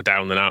went, we're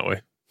down then, aren't we?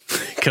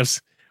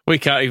 Because we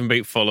can't even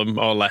beat Fulham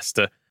or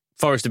Leicester.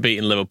 Forest are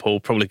beating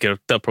Liverpool.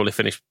 They'll probably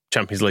finish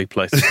Champions League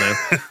places now.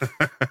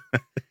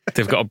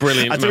 They've got a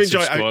brilliant,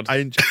 massive squad.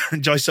 I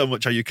enjoy so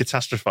much how you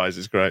catastrophise.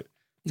 It's great.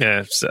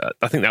 Yeah,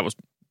 I think that was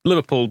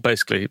Liverpool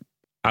basically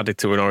added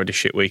to an already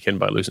shit weekend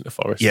by losing to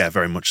Forest. Yeah,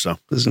 very much so.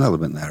 There's an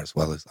element there as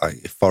well.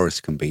 If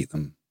Forest can beat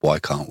them, why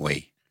can't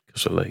we?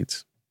 Because of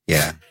Leeds.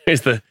 Yeah.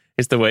 is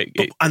the way.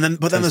 But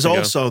then there's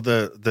also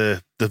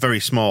the very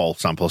small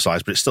sample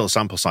size, but it's still a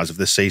sample size of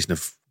this season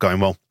of going,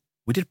 well,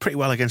 we did pretty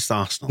well against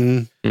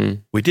Arsenal.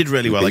 We did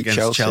really well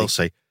against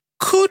Chelsea.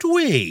 Could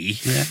we?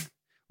 Yeah,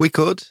 we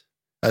could.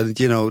 And,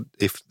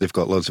 if they've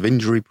got loads of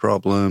injury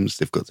problems,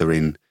 they're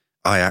in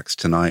Ajax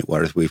tonight,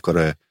 whereas we've got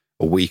a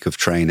week of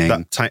training.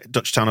 That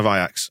Dutch town of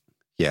Ajax.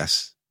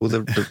 Yes. Well,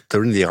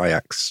 they're in the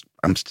Ajax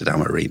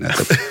Amsterdam arena.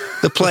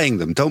 They're playing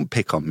them. Don't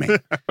pick on me.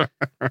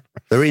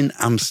 They're in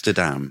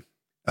Amsterdam,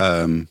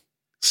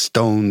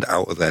 stoned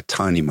out of their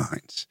tiny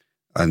minds.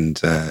 And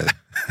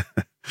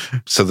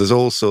so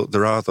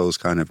there are those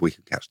kind of, we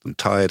can catch them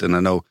tired. And I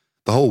know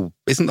the whole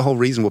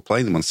reason we're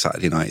playing them on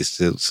Saturday night is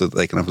so that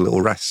they can have a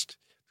little rest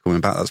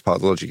coming back. That's part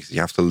of the logic. You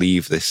have to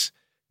leave this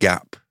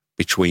gap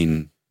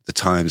between the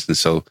times. And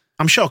so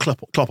I'm sure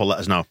Klopp will let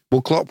us know.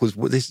 Well,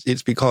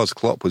 it's because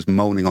Klopp was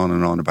moaning on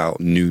and on about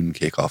noon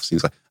kickoffs.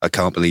 He's like, I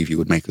can't believe you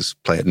would make us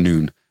play at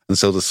noon. And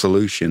so the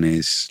solution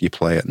is you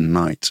play at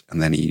night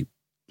and then he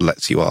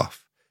lets you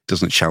off,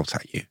 doesn't shout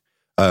at you.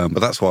 But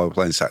that's why we're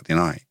playing Saturday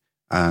night.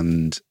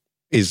 And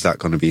is that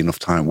going to be enough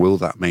time? Will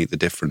that make the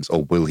difference?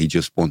 Or will he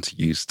just want to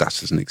use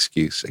that as an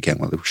excuse? Again,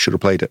 well, we should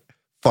have played at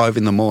 5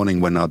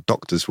 a.m. when our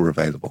doctors were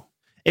available.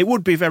 It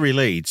would be very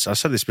Leeds. I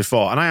said this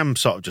before, and I am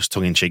sort of just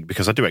tongue-in-cheek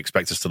because I do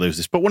expect us to lose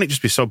this, but wouldn't it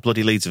just be so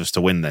bloody Leeds of us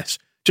to win this?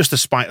 Just to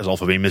spite us all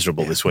for being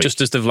miserable this week.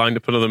 Just as they've lined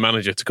up another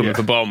manager to come in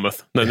for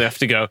Bournemouth, then they have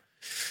to go,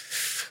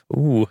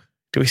 ooh,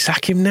 do we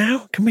sack him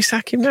now? Can we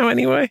sack him now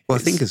anyway? Well,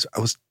 I think I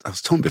was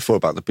talking before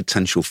about the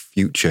potential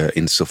future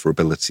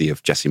insufferability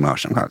of Jesse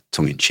Marsh. I'm not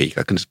tongue-in-cheek.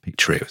 I can just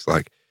picture it. It's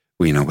like,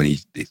 when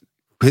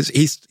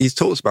he's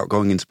talked about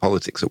going into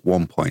politics at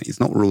one point.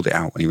 He's not ruled it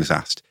out when he was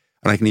asked.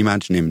 And I can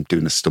imagine him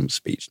doing a stump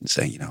speech and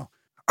saying,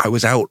 I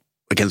was out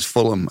against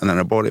Fulham and then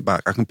I brought it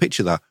back. I can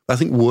picture that. But I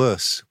think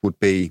worse would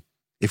be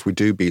if we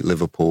do beat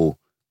Liverpool,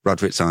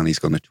 Radrizzani's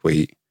going to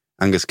tweet,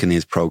 Angus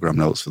Kinnear's programme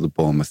notes for the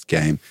Bournemouth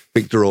game,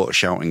 Victor Orta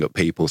shouting at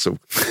people, so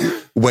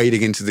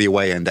wading into the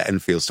away end at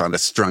Enfield, trying to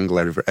strangle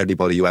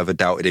anybody who ever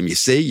doubted him. You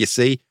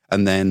see?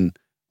 And then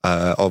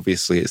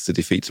obviously it's the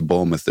defeat to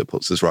Bournemouth that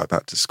puts us right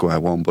back to square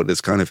one. But it's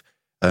kind of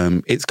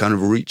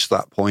reached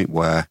that point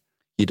where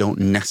you don't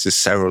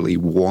necessarily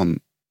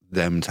want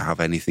them to have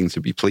anything to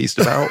be pleased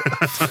about.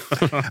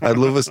 I'd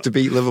love us to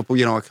beat Liverpool.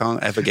 I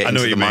can't ever get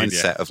into the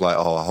mindset of like,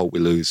 I hope we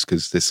lose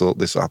because this will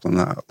happen,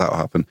 that'll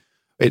happen.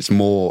 It's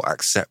more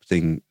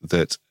accepting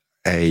that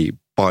a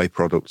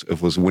byproduct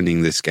of us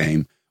winning this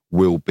game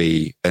will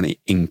be an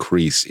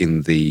increase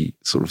in the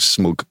sort of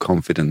smug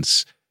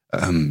confidence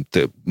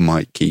that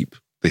might keep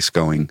this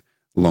going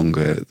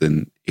longer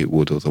than it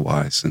would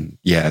otherwise. And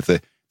yeah,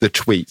 the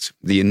tweet,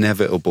 the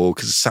inevitable,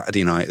 because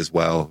Saturday night as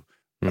well,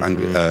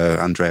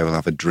 Andrea will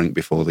have a drink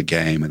before the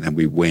game and then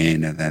we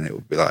win and then it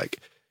will be like,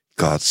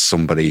 God,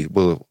 somebody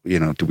will,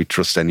 do we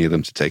trust any of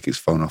them to take his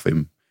phone off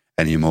him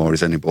anymore? Or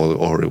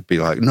it'll be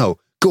like, no,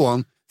 go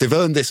on, they've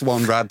earned this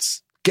one,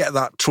 Rads. Get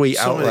that tweet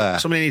out there.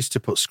 Somebody needs to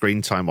put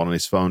screen time on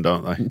his phone,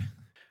 don't they?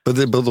 But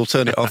they'll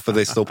turn it off for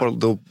this. They'll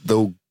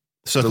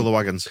circle the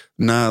wagons.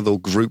 No, they'll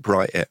group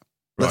write it.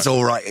 Let's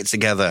all write it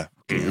together.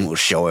 And we'll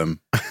show him.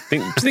 What do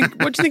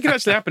you think could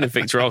actually happen if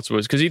Victor Orta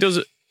was?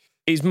 Because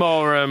his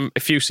more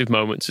effusive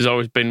moments has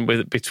always been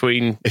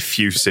between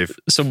effusive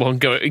someone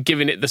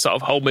giving it the sort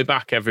of hold me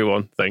back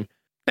everyone thing.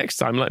 Next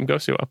time, let him go,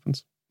 see what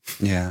happens.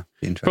 Yeah,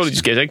 be interesting. Probably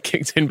just get his head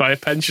kicked in by a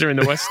pensioner in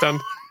the West Stand.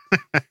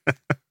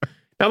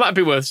 Now that'd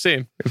be worth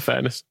seeing, in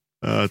fairness.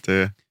 Oh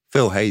dear.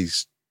 Phil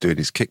Hayes doing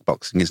his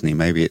kickboxing, isn't he?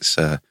 Maybe it's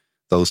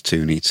those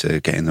two need to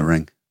get in the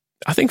ring.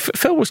 I think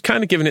Phil was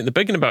kind of giving it the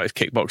big one about his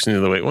kickboxing the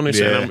other week, wasn't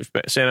he?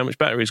 Saying how much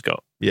better he's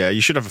got. Yeah, you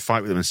should have a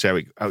fight with him and see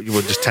how you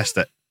would just test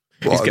it.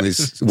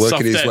 He's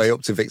working his way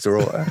up to Victor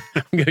Orta.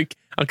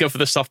 I'll go for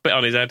the soft bit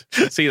on his head.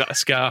 See that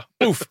scar?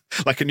 Oof.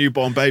 Like a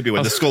newborn baby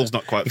when the skull's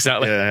not quite...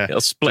 Exactly. Yeah.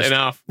 It'll split in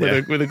half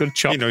with a good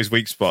chop. You know his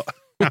weak spot.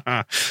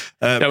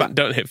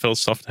 Don't hit Phil's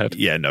soft head.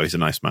 Yeah, no, he's a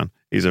nice man.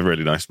 He's a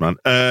really nice man.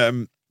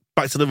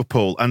 Back to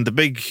Liverpool and the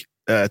big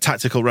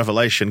tactical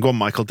revelation. Go on,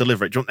 Michael,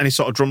 deliver it. Do you want any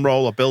sort of drum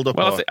roll or build-up?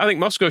 Well, I think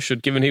Moscow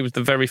should, given he was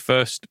the very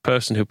first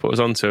person who put us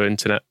onto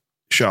internet.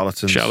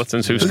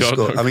 Charlatans who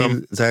scored. I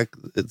mean, they're,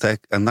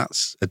 and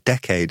that's a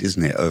decade,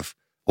 isn't it,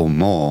 or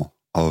more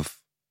of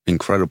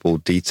incredible,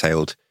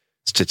 detailed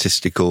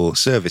statistical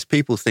service.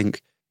 People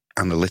think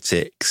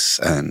analytics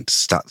and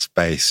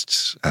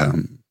stats-based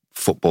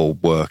football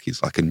work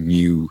is like a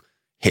new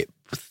hip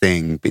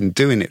thing. Been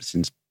doing it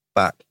since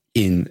back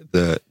in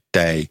the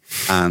day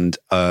and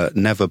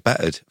never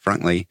bettered,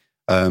 frankly.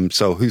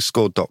 So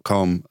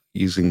whoscored.com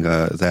using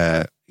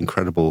their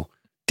incredible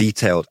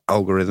detailed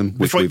algorithm.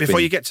 Before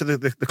you get to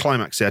the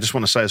climax here, I just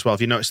want to say as well,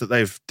 have you noticed that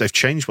they've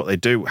changed what they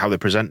do, how they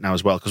present now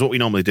as well? Because what we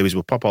normally do is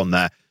we'll pop on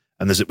there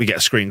and we get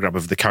a screen grab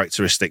of the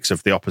characteristics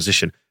of the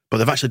opposition. But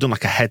they've actually done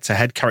like a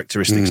head-to-head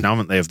characteristics now,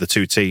 haven't they, of the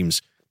two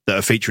teams that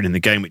are featuring in the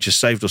game, which has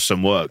saved us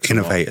some work.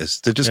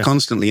 Innovators. They're just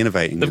constantly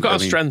innovating. They've got our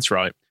strengths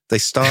right. They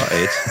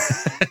started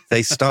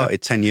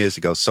 10 years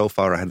ago, so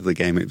far ahead of the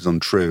game, it was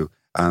untrue.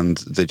 And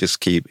they just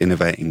keep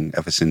innovating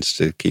ever since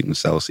to keep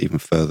themselves even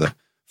further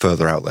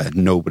further out there.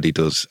 Nobody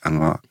does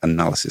an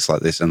analysis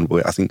like this. And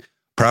we're, I think,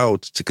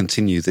 proud to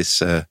continue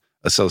this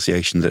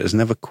association that has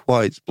never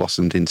quite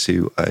blossomed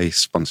into a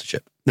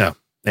sponsorship. No,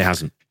 it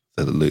hasn't.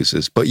 They're the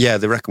losers. But yeah,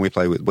 they reckon we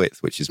play with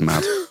width, which is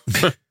mad.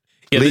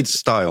 Leeds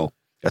style,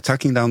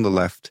 attacking down the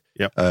left.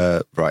 Yep.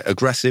 Right,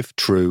 aggressive,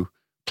 true.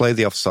 Play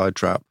the offside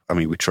trap. I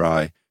mean, we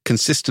try.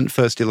 Consistent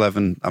first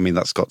 11. I mean,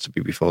 that's got to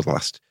be before the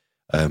last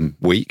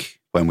week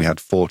when we had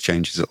 4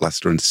 changes at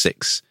Leicester and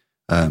 6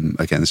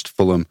 against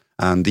Fulham.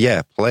 And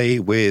yeah, play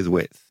with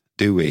width.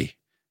 Do we?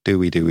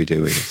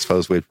 I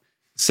suppose with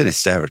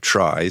Sinistera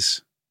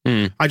tries.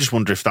 I just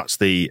wonder if that's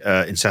the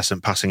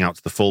incessant passing out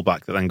to the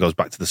fullback that then goes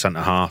back to the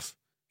centre half.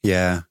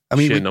 Yeah. I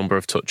mean, sheer number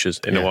of touches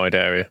in a wide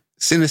area.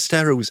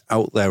 Sinistera was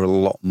out there a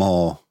lot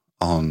more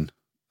on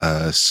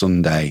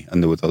Sunday,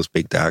 and there were those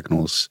big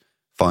diagonals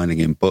finding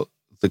him. But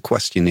the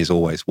question is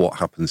always what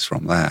happens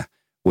from there,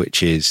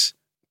 which is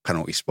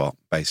penalty spot,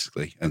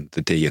 basically, and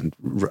the D. And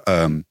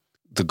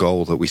the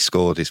goal that we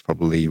scored is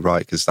probably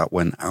right because that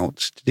went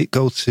out. Did it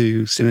go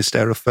to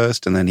Sinistera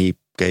first, and then he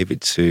gave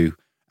it to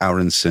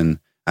Aronson,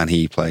 and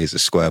he plays a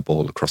square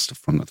ball across the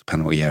front of the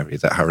penalty area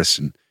that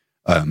Harrison,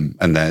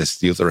 and there's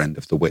the other end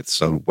of the width.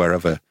 So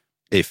wherever,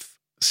 if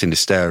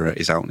Sinistera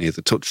is out near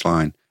the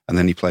touchline, and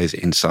then he plays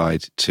it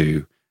inside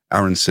to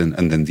Aronson,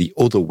 and then the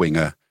other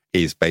winger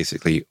is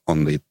basically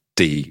on the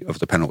D of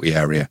the penalty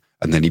area,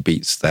 and then he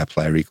beats their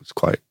player. He was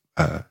quite,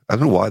 I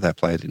don't know why their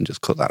player didn't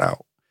just cut that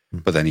out,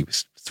 but then he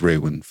was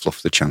through and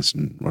fluffed the chance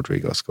and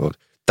Rodrigo scored.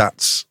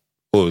 That's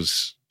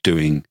us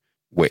doing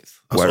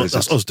width. Whereas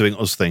that's us doing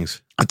us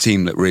things. A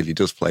team that really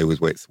does play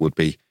with width would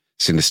be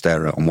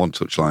Sinistera on one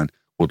touchline,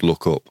 would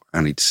look up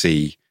and he'd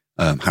see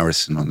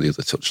Harrison on the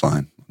other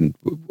touchline, and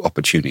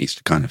opportunities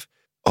to kind of,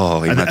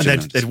 and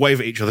they'd wave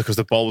at each other because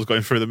the ball was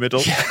going through the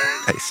middle. Yeah,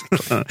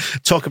 basically.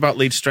 Talk about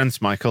Leeds' strengths,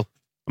 Michael.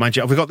 Mind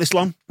you, have we got this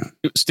long?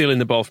 Stealing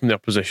the ball from the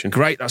opposition.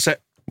 Great, that's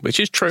it. Which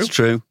is true. It's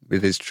true.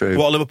 It is true.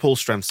 What are Liverpool's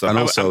strengths, though? And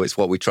also, it's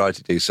what we try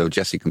to do, so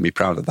Jesse can be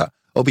proud of that.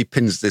 Obi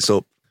pins this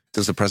up,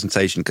 does a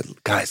presentation.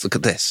 Guys, look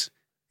at this.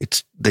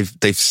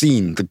 They've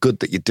seen the good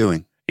that you're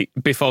doing.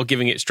 Before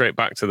giving it straight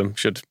back to them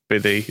should be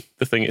the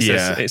thing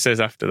it says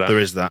after that. There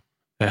is that.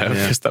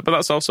 But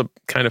that's also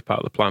kind of part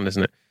of the plan,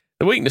 isn't it?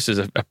 The weaknesses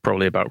are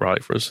probably about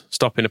right for us.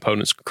 Stopping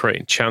opponents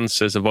creating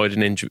chances,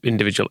 avoiding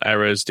individual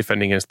errors,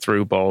 defending against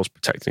through balls,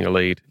 protecting a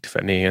lead,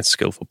 defending against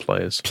skillful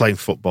players. Playing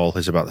football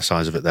is about the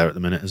size of it there at the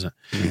minute, isn't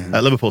it?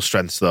 Yeah. Liverpool's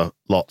strengths, though,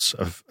 lots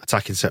of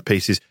attacking set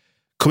pieces.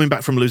 Coming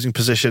back from losing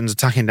positions,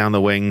 attacking down the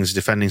wings,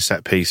 defending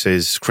set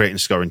pieces, creating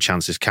scoring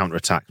chances,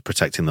 counter-attack,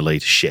 protecting the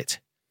lead. Shit.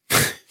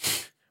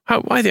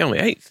 Why are they only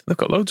 8th? They've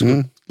got loads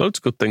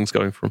of good things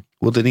going for them.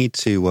 Well, they need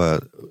to,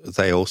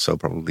 they also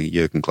probably,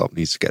 Jurgen Klopp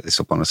needs to get this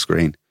up on a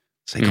screen.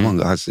 Say, come on,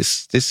 guys,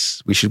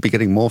 this we should be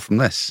getting more from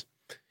this.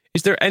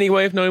 Is there any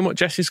way of knowing what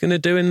Jesse's going to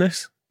do in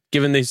this,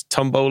 given this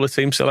tombola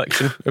team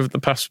selection over the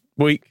past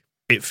week?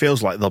 It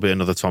feels like there'll be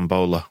another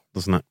tombola,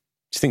 doesn't it?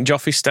 Do you think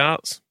Joffrey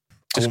starts?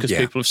 Just because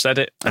people have said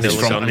it? And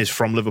he's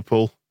from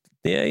Liverpool.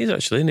 Yeah, he's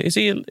actually, is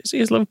he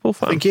a Liverpool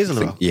fan? I think he is a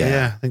Liverpool.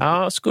 Yeah.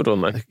 That's a good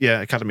one then. Yeah,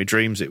 Academy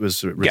Dreams, it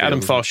was... Get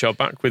Adam Forshaw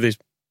back with his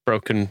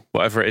broken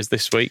whatever it is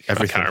this week.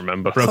 Everything. I can't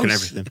remember. Broken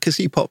everything. Because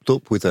he popped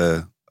up with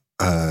a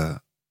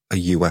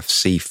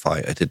UFC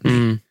fighter, didn't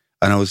he?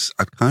 And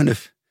I'm kind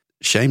of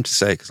ashamed to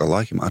say, because I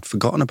like him, I'd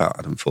forgotten about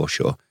Adam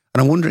Forshaw.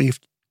 And I'm wondering if,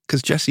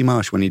 because Jesse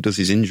Marsh, when he does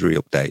his injury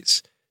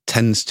updates,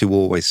 tends to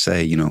always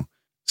say,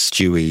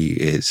 Stewie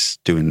is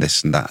doing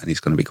this and that, and he's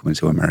going to be coming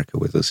to America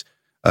with us.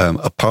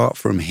 Apart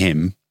from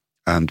him,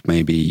 and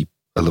maybe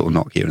a little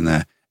knock here and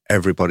there,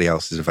 everybody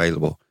else is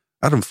available.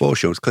 Adam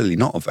Forshaw is clearly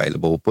not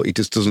available, but he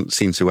just doesn't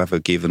seem to ever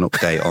give an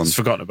update on,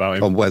 forgotten about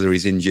him, on whether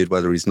he's injured,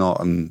 whether he's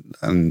not,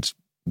 and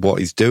what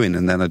he's doing.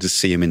 And then I just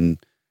see him in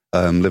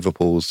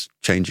Liverpool's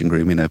changing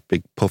room in a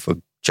big puffer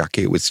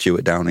jacket with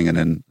Stuart Downing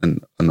and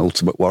an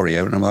Ultimate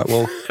Warrior. And I'm like,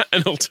 well...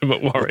 an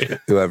Ultimate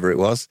Warrior. Whoever it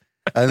was.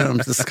 And I'm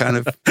just kind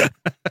of,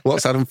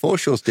 what's Adam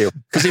Forshaw's deal?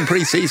 Because in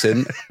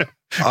pre-season,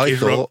 I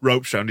thought...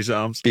 ropes around his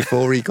arms.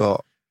 Before he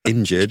got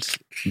injured,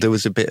 there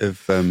was a bit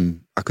of...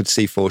 I could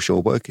see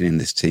Forshaw working in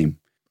this team.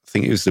 I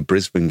think it was the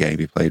Brisbane game.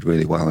 He played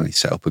really well and he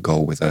set up a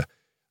goal with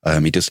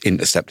he just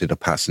intercepted a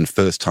pass and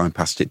first time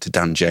passed it to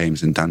Dan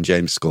James and Dan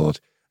James scored.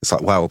 It's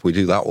like, wow, if we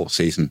do that all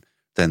season,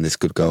 then this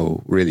could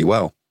go really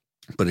well.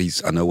 But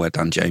I know where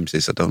Dan James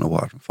is. I don't know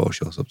what Adam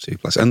Forshaw's up to.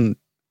 And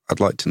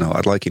I'd like to know.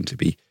 I'd like him to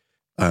be...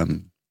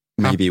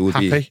 maybe it would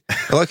happy. Be...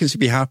 I'd like him to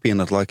be happy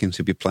and I'd like him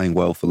to be playing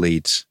well for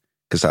Leeds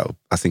because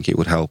I think it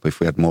would help if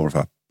we had more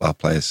of our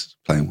players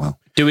playing well.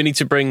 Do we need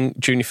to bring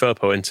Junior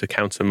Firpo in to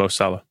counter Mo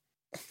Salah?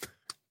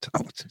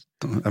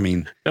 I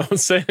mean... No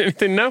one's saying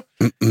anything now?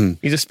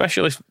 He's a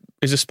specialist.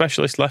 He's a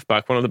specialist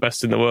left-back, one of the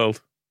best in the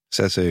world.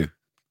 Says who?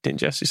 Didn't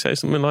Jesse say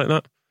something like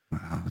that?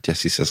 Well,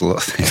 Jesse says a lot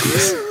of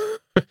things.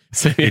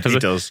 So he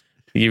does.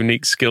 A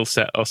unique skill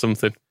set or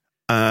something.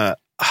 We're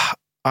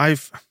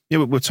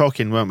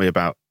talking, weren't we,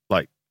 about,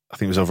 like, I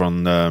think it was over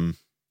on,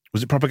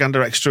 was it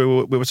Propaganda Extra?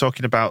 We were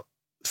talking about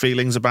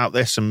feelings about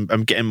this and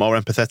getting more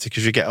empathetic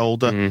as you get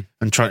older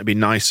and trying to be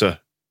nicer,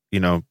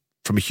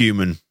 from a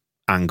human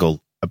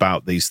angle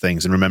about these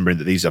things and remembering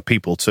that these are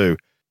people too,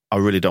 I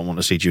really don't want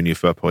to see Junior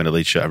Firpo in a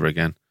Leeds shirt ever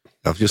again.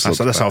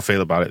 That's how I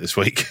feel about it this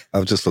week.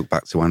 I've just looked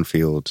back to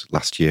Anfield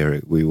last year.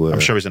 I'm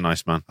sure he's a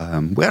nice man.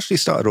 We actually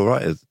started all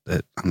right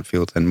at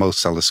Anfield, and Mo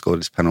Salah scored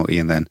his penalty,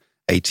 and then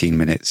 18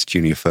 minutes,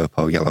 Junior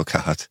Firpo, yellow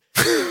card.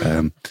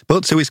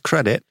 But to his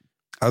credit,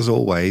 as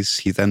always,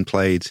 he then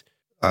played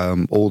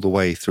all the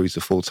way through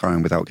to full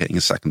time without getting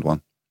a second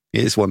one.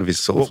 It is one of his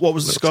sort of... What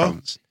was the score?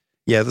 Talents.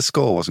 Yeah, the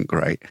score wasn't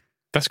great.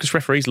 That's because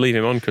referees leave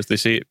him on because they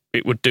see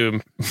it would do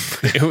him.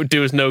 It would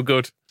do us no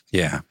good.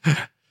 Yeah.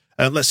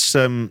 Let's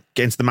get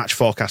into the match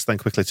forecast then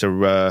quickly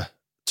to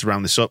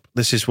round this up.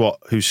 This is what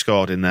Who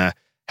Scored in their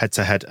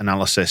head-to-head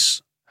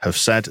analysis have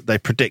said. They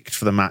predict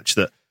for the match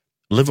that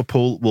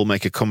Liverpool will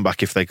make a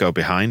comeback if they go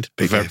behind.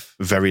 Big if.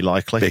 Very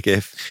likely. Big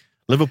if.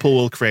 Liverpool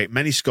will create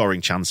many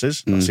scoring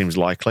chances. That seems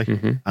likely.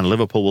 Mm-hmm. And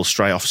Liverpool will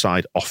stray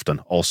offside often.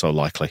 Also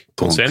likely.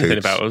 Doesn't say anything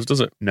about us, does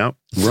it? No.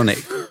 Run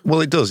it. Well,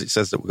 it does. It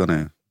says that we're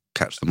going to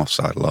catch them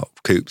offside a lot.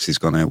 Coops is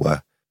going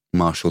to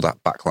marshal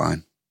that back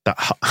line. That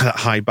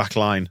high back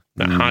line.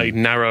 That high,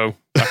 narrow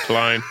back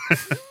line.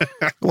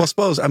 Well, I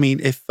suppose,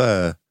 if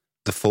the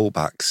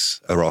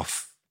fullbacks are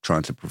off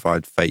trying to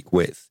provide fake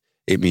width,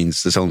 it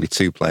means there's only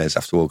two players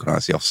have to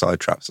organise the offside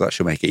trap, so that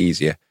should make it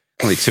easier.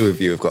 Only two of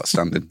you have got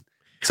standing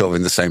sort of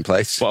in the same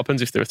place. What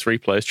happens if there are three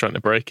players trying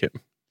to break it?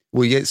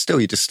 Well, yeah,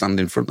 still, you just stand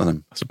in front of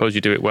them. I suppose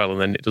you do it well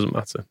and then it doesn't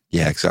matter.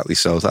 Yeah, exactly.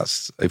 So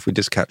that's if we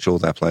just catch all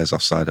their players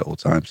offside at all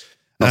times,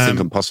 nothing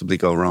can possibly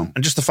go wrong.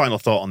 And just a final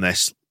thought on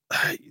this.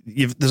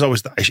 There's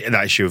always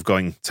that issue of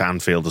going to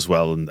Anfield as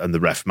well and the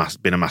ref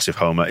being a massive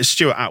homer. It's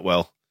Stuart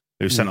Atwell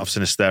who sent off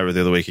Sinistera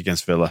the other week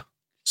against Villa.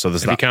 So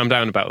there's Have you calmed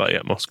down about that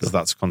yet, Moscow? There's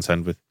that to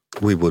contend with.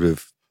 We would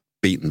have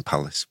beaten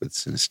Palace with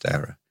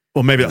Sinistera.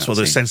 Well, maybe that's what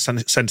they're send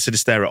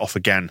Sinistera off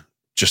again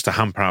just to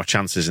hamper our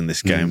chances in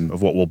this game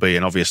of what will be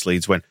an obvious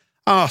Leeds win.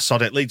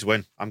 Sod it, Leeds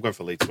win. I'm going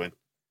for Leeds win.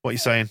 What are you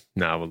saying?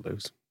 No, we'll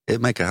lose.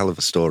 It'd make a hell of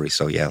a story,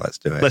 so yeah, let's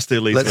do it. Let's do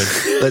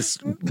Leeds win. Let's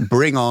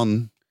bring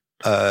on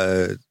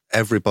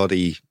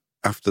everybody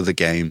after the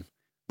game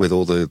with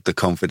all the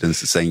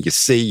confidence of saying,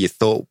 you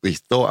thought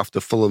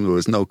after Fulham there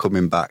was no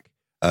coming back.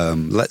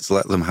 Let's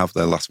let them have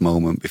their last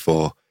moment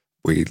before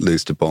we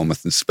lose to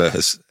Bournemouth and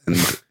Spurs and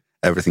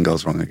everything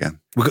goes wrong again.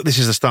 This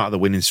is the start of the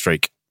winning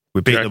streak.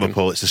 We beat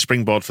Liverpool. It's a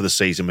springboard for the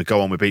season. We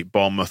go on, we beat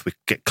Bournemouth. We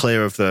get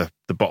clear of the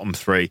bottom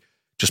three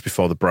just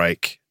before the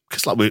break.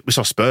 Because we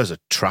saw Spurs are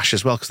trash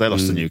as well because they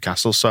lost to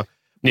Newcastle. So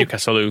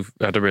Newcastle, who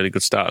had a really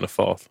good start in the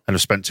fourth. And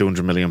have spent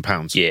 £200 million.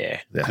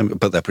 Yeah.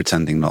 But they're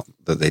pretending not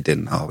that they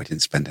didn't. Oh, we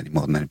didn't spend any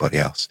more than anybody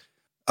else.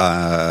 There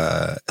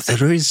are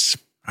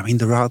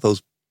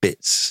those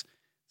bits,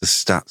 the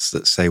stats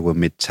that say we're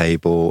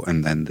mid-table,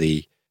 and then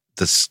the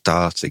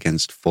start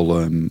against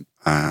Fulham,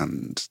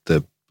 and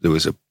there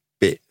was a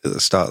bit at the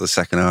start of the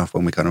second half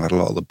when we kind of had a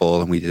lot of the ball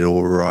and we did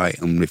all right.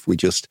 And if we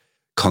just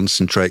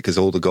concentrate, because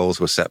all the goals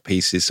were set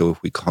pieces, so if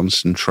we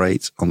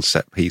concentrate on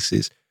set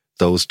pieces,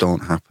 those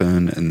don't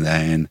happen, and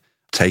then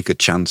take a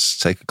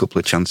couple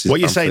of chances.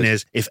 What you're saying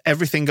is, if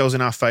everything goes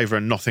in our favour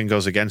and nothing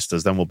goes against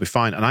us, then we'll be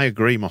fine. And I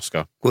agree,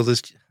 Moscow. Well,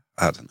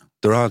 I don't know.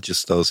 There are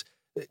just those.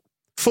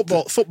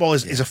 Football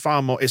is a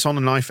far more. It's on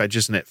a knife edge,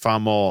 isn't it? Far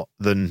more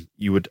than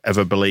you would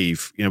ever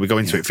believe. We go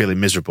into it feeling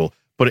miserable,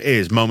 but it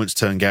is moments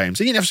turn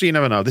games. And you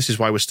never know. This is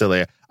why we're still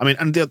here.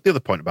 And the other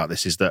point about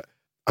this is that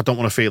I don't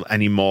want to feel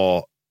any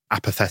more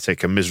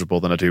apathetic and miserable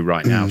than I do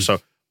right now.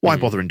 So why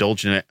bother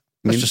indulging it?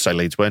 Let's just say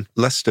Leeds win.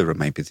 Leicester are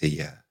maybe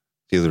the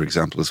other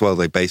example as well.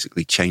 They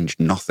basically changed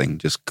nothing,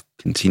 just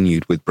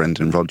continued with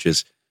Brendan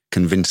Rodgers,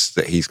 convinced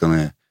that he's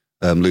going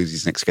to lose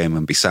his next game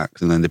and be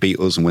sacked, and then they beat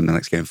us and win the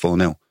next game 4-0.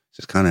 So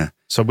it's kind of...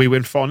 So we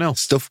win 4-0?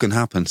 Stuff can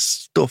happen.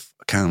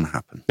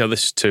 No,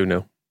 this is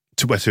 2-0.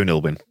 We're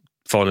 2-0 win.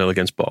 4-0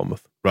 against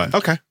Bournemouth. Right,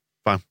 okay,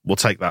 fine. We'll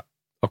take that.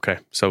 Okay,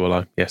 so will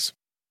I, yes.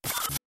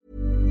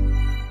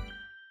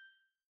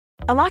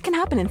 A lot can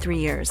happen in 3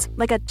 years,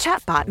 like a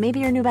chatbot may be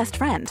your new best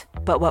friend.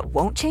 But what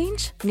won't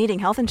change? Needing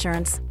health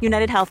insurance.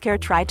 United Healthcare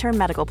Tri-Term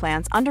Medical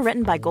Plans,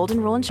 underwritten by Golden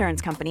Rule Insurance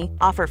Company,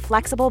 offer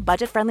flexible,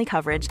 budget-friendly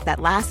coverage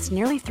that lasts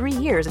nearly 3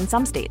 years in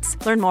some states.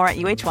 Learn more at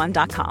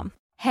uh1.com.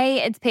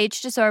 Hey, it's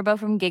Paige DeSorbo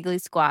from Giggly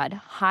Squad.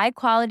 High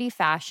quality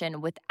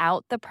fashion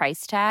without the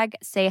price tag.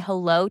 Say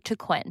hello to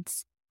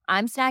Quince.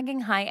 I'm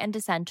snagging high-end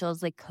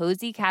essentials like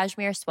cozy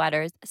cashmere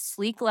sweaters,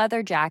 sleek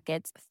leather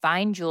jackets,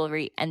 fine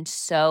jewelry, and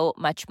so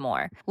much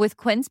more. With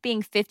Quince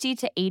being 50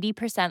 to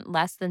 80%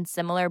 less than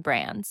similar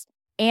brands.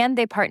 And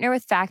they partner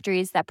with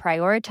factories that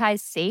prioritize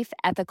safe,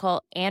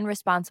 ethical, and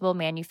responsible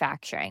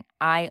manufacturing.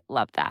 I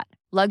love that.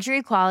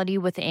 Luxury quality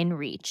within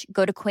reach.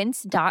 Go to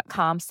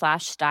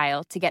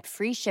quince.com/style to get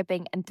free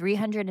shipping and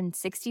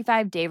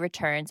 365-day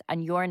returns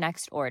on your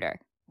next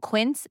order.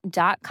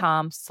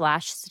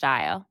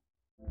 Quince.com/style.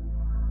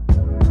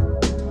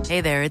 Hey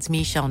there, it's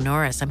Michelle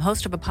Norris. I'm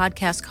host of a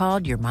podcast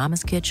called Your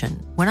Mama's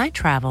Kitchen. When I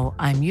travel,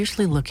 I'm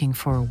usually looking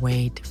for a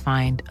way to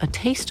find a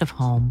taste of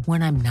home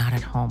when I'm not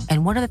at home.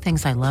 And one of the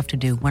things I love to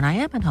do when I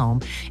am at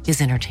home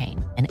is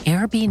entertain. And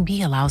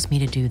Airbnb allows me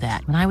to do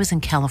that. When I was in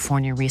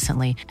California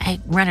recently, I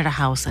rented a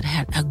house that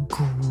had a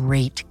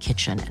great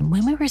kitchen. And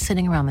when we were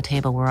sitting around the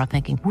table, we're all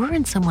thinking, we're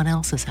in someone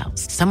else's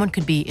house. Someone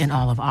could be in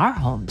all of our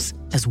homes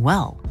as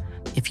well.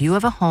 If you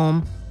have a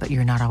home, but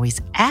you're not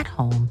always at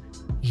home,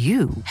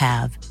 you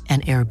have an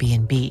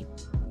Airbnb.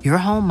 Your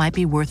home might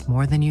be worth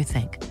more than you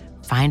think.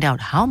 Find out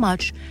how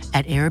much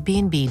at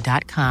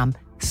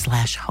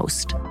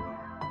airbnb.com/host.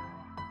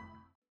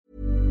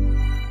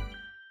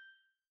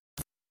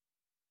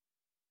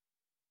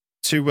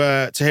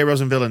 To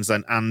heroes and villains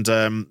then, and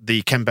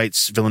the Ken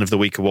Bates Villain of the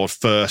Week award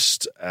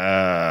first. Loads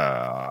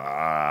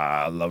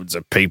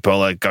of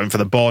people are going for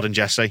the board, and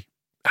Jesse.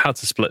 Had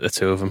to split the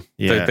two of them.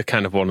 Yeah. They're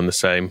kind of one and the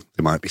same.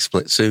 They might be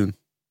split soon.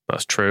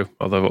 That's true.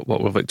 Although,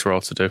 what will Victor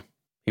Orta do?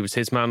 He was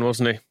his man,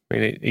 wasn't he? I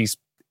mean,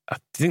 I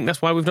think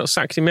that's why we've not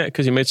sacked him yet,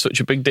 because he made such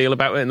a big deal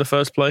about it in the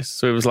first place.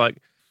 So he was like,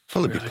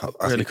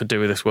 really could do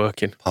with this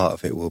working. Part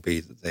of it will be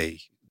that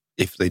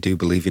if they do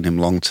believe in him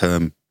long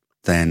term,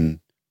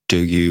 then do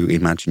you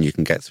imagine you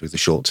can get through the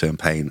short term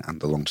pain and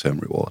the long term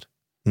reward?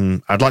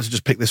 I'd like to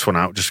just pick this one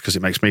out just because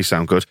it makes me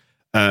sound good.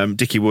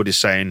 Dickie Wood is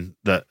saying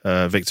that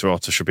Victor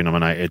Orta should be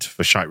nominated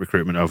for shite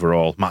recruitment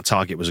overall. Matt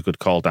Targett was a good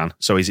call, Dan.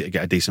 So easy to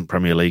get a decent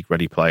Premier League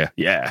ready player.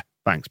 Yeah,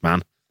 thanks,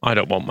 man. I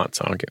don't want Matt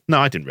Targett. No,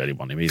 I didn't really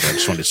want him either. I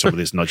just wanted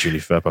somebody that's not Julie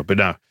Firpo. But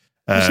no.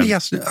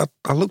 Actually,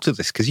 I looked at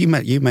this because you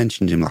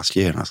mentioned him last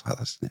year, and I was like,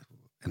 that's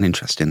an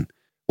interesting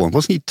one.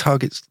 Wasn't he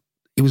Targett's?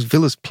 He was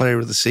Villa's player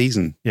of the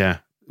season. Yeah.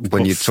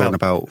 When you're talking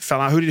about... Fell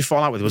out. Who did he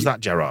fall out with? Was that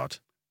Gerrard?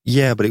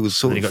 Yeah, but it was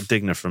sort and of... he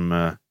got Digner from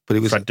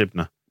Fred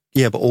Dibner.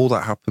 Yeah, but all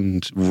that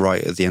happened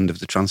right at the end of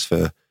the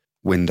transfer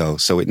window.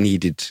 So it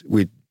needed...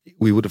 We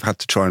would have had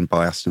to try and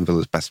buy Aston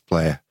Villa's best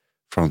player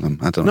from them.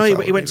 I don't know.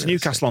 No, he went to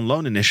Newcastle on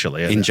loan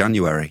initially. In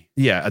January.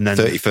 Yeah, and then...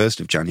 31st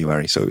of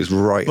January, so it was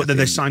right... But then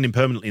they signed him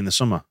permanently in the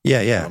summer.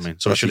 Yeah. You know what I mean?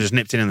 So I should have just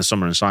nipped in the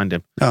summer and signed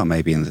him. Oh,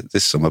 maybe in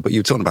this summer. But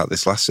you were talking about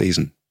this last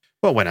season.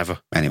 Well,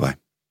 whenever. Anyway,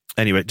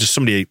 just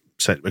somebody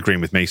said agreeing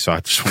with me, so I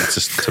just wanted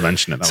to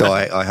mention it. So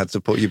I had to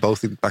put you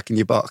both back in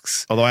your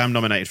box. Although I am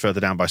nominated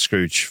further down by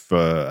Scrooge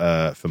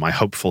for my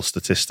hopeful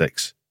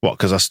statistics. What?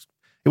 Because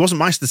it wasn't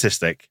my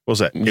statistic,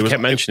 was it? You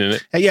kept mentioning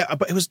it. Yeah,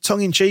 but it was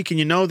tongue in cheek, and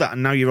you know that,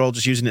 and now you're all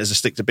just using it as a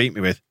stick to beat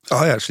me with.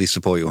 I actually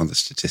support you on the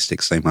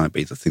statistics. They might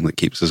be the thing that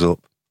keeps us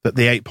up. But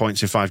the 8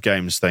 points in 5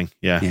 games thing,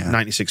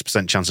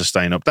 96% chance of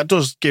staying up. That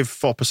does give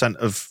 4%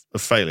 of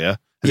failure.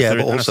 Yeah,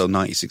 but also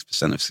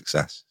 96% of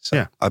success. So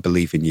yeah. I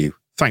believe in you.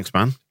 Thanks,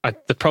 man.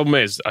 The problem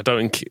is, I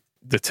don't think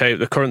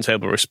the current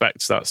table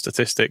respects that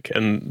statistic,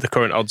 and the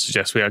current odds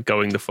suggest we are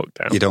going the fuck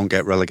down. You don't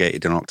get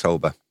relegated in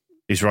October.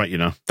 He's right, you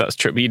know. That's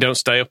true, but you don't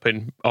stay up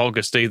in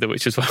August either,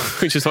 which is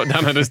what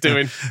Dan Adder's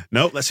doing.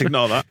 No, let's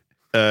ignore that.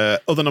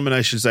 Other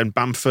nominations then,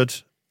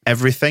 Bamford,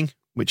 Everything,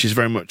 which is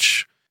very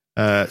much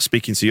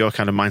speaking to your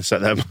kind of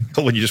mindset there,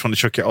 Michael, when you just want to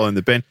chuck it all in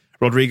the bin.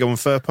 Rodrigo and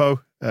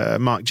Firpo,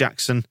 Mark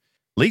Jackson,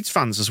 Leeds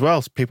fans as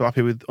well. People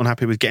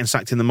unhappy with getting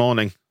sacked in the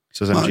morning.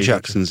 Mark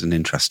Jackson's an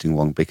interesting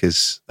one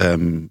because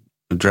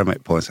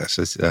Dremmick points out,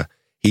 says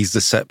he's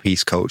the set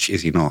piece coach,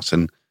 is he not?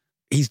 And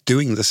he's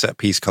doing the set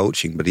piece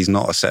coaching, but he's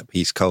not a set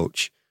piece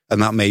coach, and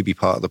that may be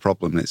part of the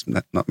problem. It's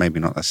not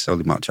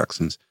necessarily Mark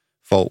Jackson's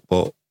fault,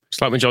 but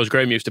it's like when George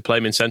Graham used to play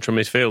him in central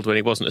midfield when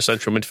he wasn't a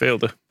central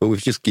midfielder. But we've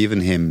just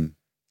given him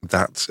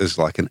that as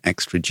like an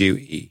extra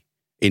duty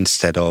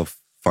instead of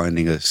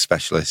finding a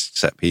specialist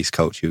set piece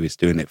coach who is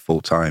doing it full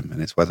time. And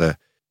it's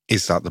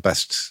is that the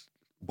best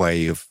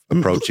way of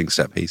approaching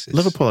set pieces?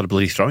 Liverpool had a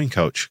bloody throwing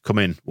coach come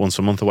in once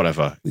a month or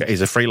whatever.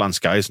 He's a freelance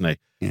guy, isn't he?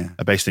 Yeah.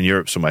 Based in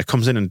Europe somewhere.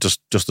 Comes in and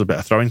just a bit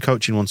of throwing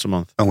coaching once a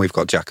month. And we've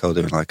got Jacko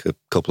doing like a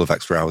couple of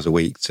extra hours a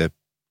week to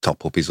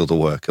top up his other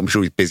work. I'm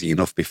sure he's busy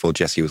enough before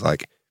Jesse was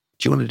like,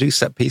 do you want to do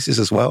set pieces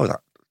as well?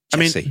 I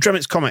mean,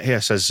 Dremmitt's comment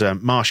here says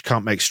Marsh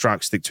can't make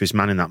Strauch stick to his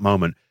man in that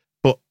moment,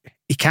 but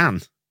he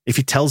can if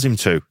he tells him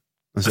to.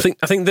 I think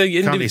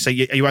can't he say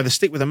you either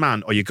stick with a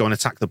man or you go and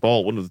attack the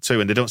ball, one of the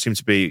two, and they don't seem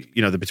to be,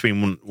 they're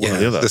between one or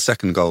the other. The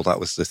second goal, that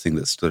was the thing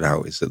that stood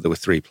out, is that there were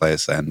 3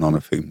 players there, none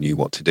of whom knew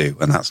what to do,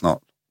 and that's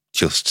not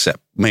just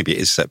maybe it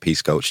is set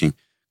piece coaching,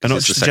 and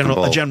not just a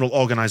general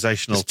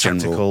organisational,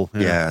 tactical.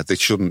 Yeah, they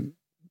shouldn't.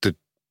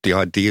 The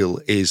ideal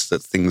is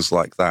that things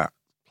like that,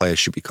 players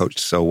should be coached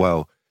so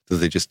well that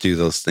they just do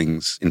those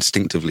things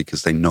instinctively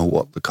because they know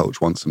what the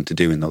coach wants them to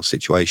do in those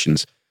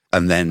situations,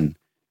 and then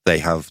they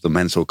have the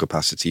mental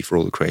capacity for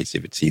all the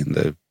creativity and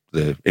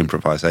the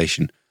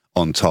improvisation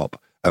on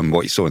top. And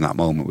what you saw in that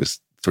moment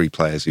was 3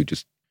 players who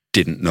just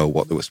didn't know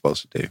what they were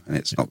supposed to do, and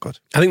it's not good.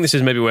 I think this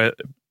is maybe where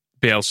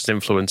Bielsa's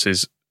influence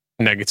is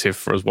negative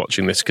for us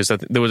watching this, because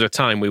there was a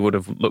time we would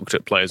have looked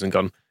at players and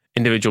gone,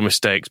 individual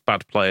mistakes,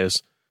 bad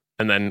players,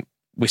 and then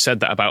we said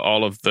that about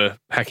all of the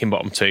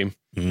Heckingbottom team,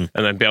 and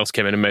then Bielsa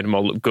came in and made them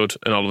all look good,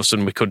 and all of a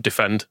sudden we could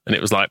defend, and it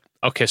was like,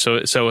 okay,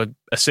 so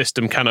a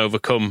system can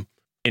overcome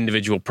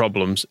individual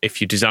problems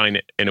if you design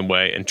it in a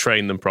way and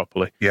train them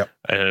properly. Yeah.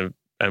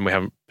 And we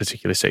haven't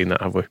particularly seen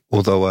that, have we?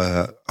 Although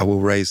I will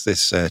raise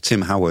this,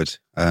 Tim Howard,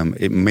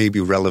 it may be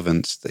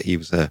relevant that he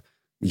was a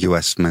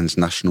US men's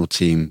national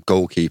team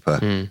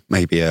goalkeeper,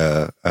 maybe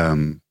a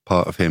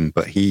part of him,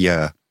 but he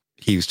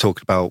was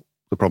talking about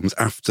the problems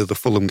after the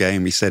Fulham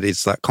game. He said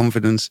it's that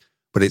confidence,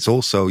 but it's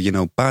also,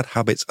 bad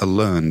habits are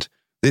learned.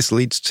 This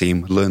Leeds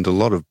team learned a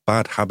lot of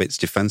bad habits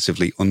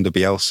defensively under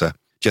Bielsa.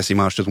 Jesse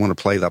Marsch doesn't want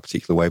to play that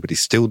particular way, but he's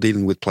still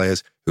dealing with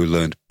players who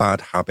learned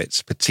bad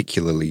habits,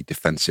 particularly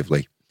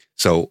defensively.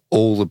 So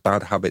all the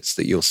bad habits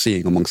that you're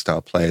seeing amongst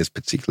our players,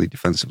 particularly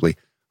defensively,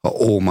 are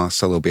all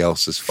Marcelo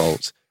Bielsa's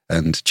fault.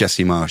 And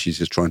Jesse Marsch is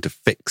just trying to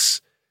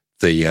fix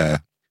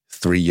the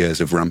 3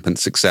 years of rampant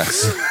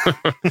success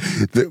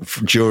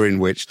during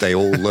which they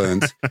all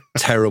learned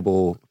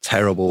terrible,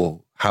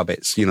 terrible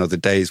habits. The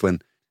days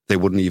when they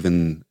wouldn't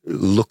even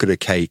look at a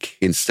cake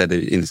in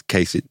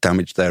case it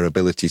damaged their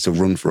ability to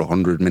run for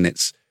 100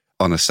 minutes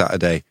on a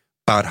Saturday.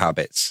 Bad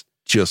habits.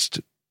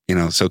 Just,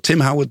 so Tim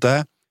Howard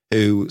there,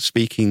 who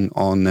speaking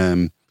on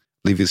an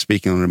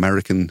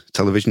American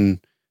television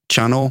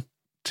channel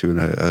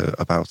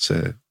about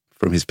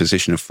from his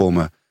position of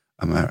former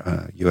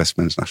US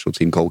men's national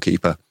team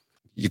goalkeeper.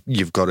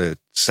 You've got to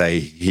say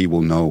he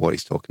will know what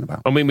he's talking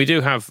about. I mean, we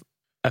do have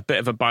a bit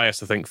of a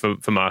bias, I think, for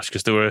Marsch,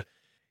 because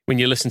when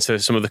you listen to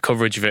some of the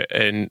coverage of it,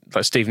 and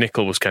like Steve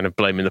Nicol was kind of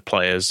blaming the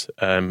players,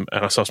 and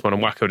I saw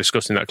someone on Wacko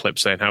discussing that clip,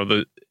 saying how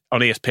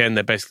on ESPN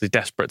they're basically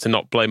desperate to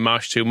not blame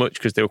Marsch too much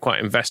because they were quite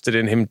invested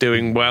in him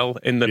doing well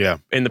in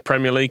the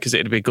Premier League, because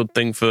it'd be a good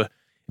thing for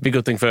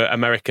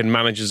American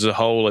managers as a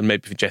whole, and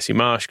maybe for Jesse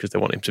Marsch because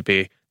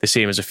they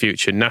see him as a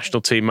future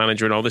national team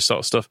manager and all this sort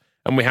of stuff.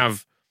 And we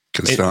have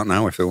start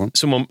now if they want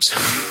someone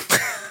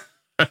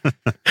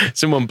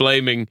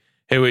blaming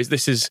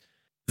this is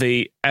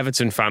the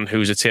Everton fan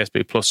who's a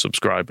TSB Plus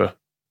subscriber,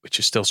 which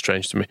is still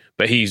strange to me.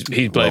 But he's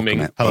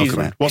blaming.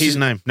 What's his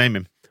name? Name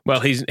him.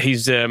 Well, he's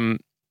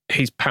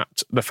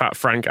Pat the Fat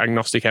Frank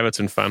agnostic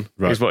Everton fan.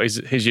 Right. Is what his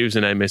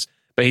username is.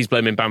 But he's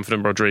blaming Bamford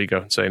and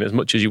Rodrigo, saying as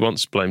much as you want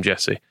to blame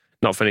Jesse,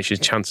 not finishing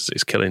chances,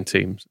 it's killing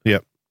teams.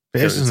 Yep.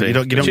 It is, isn't it? You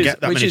don't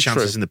get that many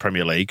chances in the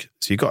Premier League,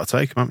 so you've got to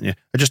take them, haven't you?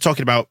 And just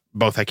talking about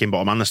both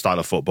Heckingbottom and the style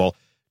of football,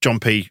 John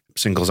P.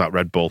 singles out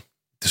Red Bull,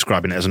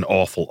 describing it as an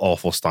awful,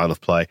 awful style of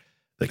play.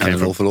 That came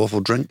from awful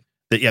drink?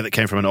 That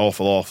came from an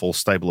awful, awful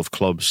stable of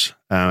clubs,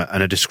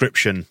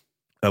 and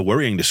a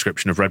worrying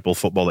description of Red Bull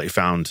football that he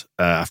found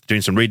after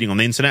doing some reading on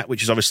the internet,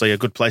 which is obviously a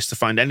good place to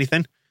find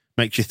anything.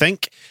 Makes you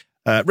think.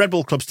 Red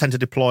Bull clubs tend to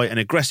deploy an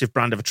aggressive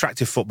brand of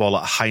attractive football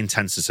at a high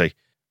intensity.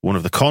 One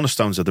of the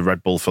cornerstones of the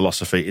Red Bull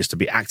philosophy is to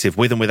be active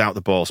with and without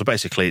the ball. So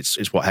basically,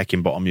 it's what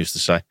Heckingbottom used to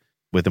say,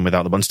 with and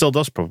without the ball, and still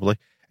does probably.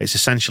 It's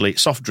essentially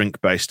soft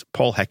drink-based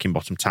Paul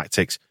Heckingbottom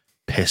tactics.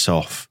 Piss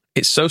off.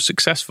 It's so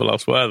successful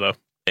elsewhere, though.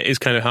 It is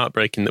kind of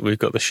heartbreaking that we've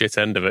got the shit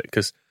end of it,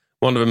 because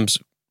one of them's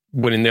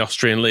winning the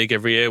Austrian League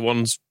every year,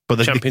 one's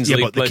Champions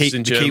League places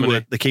in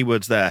Germany. The key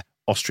word's there,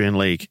 Austrian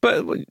League.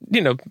 But,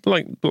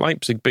 like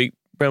Leipzig beat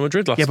Real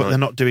Madrid last night. Yeah, but they're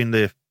not doing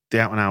the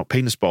out-and-out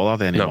penis ball, are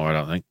they, anymore, I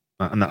don't think.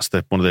 And that's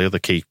one of the other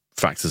key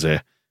factors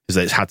here, is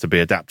that it's had to be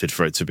adapted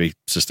for it to be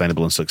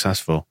sustainable and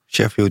successful.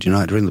 Sheffield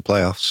United are in the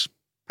playoffs.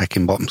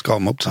 Heckingbottom's got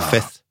them up to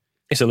fifth.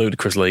 It's a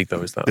ludicrous league,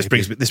 though, is that? This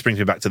brings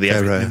me back to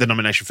the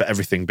nomination for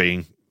everything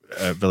being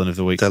Villain of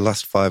the Week. Their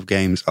last 5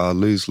 games are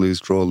lose,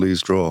 draw,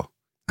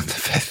 and the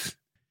fifth.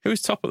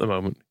 Who's top at the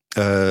moment?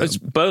 It's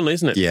Burnley,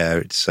 isn't it? Yeah,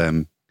 it's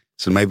so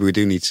maybe we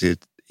do need to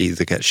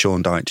either get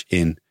Sean Dyche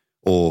in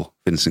or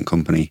Vincent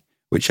Kompany,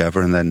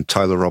 whichever, and then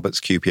Tyler Roberts,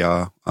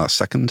 QPR, are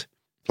second,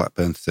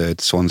 Blackburn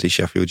third, Swansea,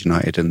 Sheffield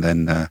United, and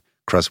then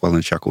Cresswell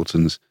and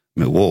Shackleton's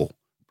Millwall,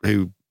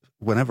 who,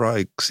 whenever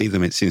I see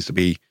them, it seems to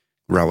be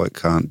Rowett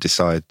can't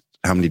decide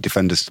how many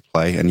defenders to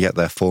play, and yet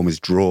their form is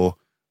draw,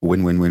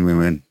 win.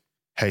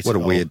 What a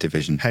weird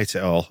division. Hate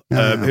it all.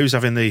 Who's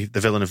having the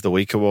Villain of the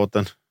Week award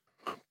then?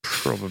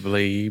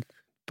 Probably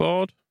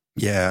Board.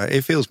 Yeah,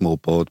 it feels more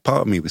Board.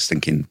 Part of me was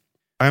thinking...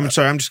 I'm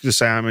sorry, I'm just going to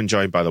say I'm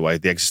enjoying, by the way,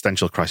 the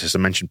existential crisis. I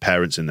mentioned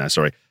parents in there,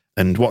 sorry.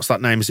 And what's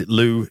that name? Is it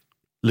Lou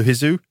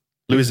His House?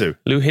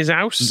 Lou His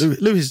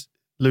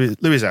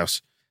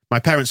House. My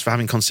parents, for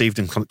having conceived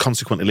and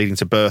consequently leading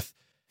to birth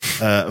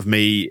of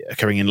me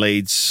occurring in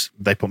Leeds,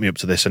 they put me up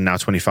to this, and now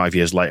 25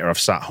 years later, I've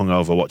sat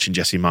hungover watching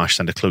Jesse Marsch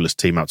send a clueless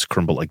team out to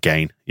crumble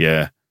again.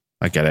 Yeah,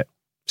 I get it.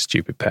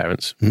 Stupid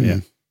parents. Yeah.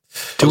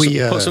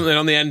 Put something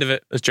on the end of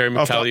it, as Jerry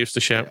McCall used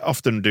to shout. I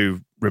often do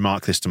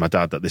remark this to my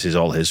dad, that this is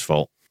all his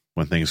fault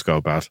when things go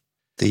bad.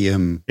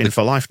 In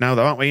for life now,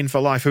 though, aren't we? In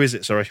for life. Who is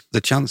it? Sorry. The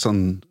chance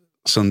on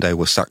Sunday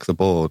was sack the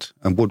board,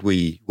 and would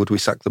we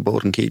sack the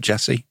board and keep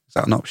Jesse? Is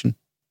that an option?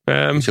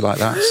 Would you like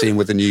that? Seeing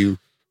with the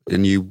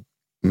new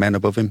men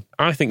above him.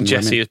 I think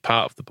Jesse is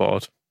part of the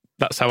board.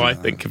 That's how I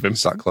think of him.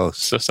 Sack close.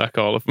 So sack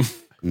all of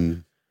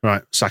them.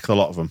 Right, sack a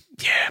lot of them.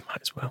 Yeah,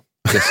 might as well.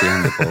 Jesse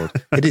and the board.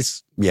 It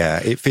is. Yeah,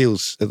 it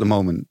feels at the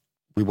moment.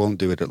 We won't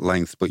do it at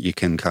length, but you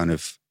can kind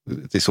of.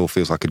 This all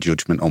feels like a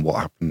judgment on what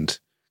happened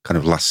kind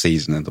of last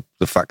season, and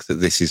the fact that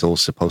this is all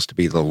supposed to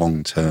be the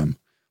long-term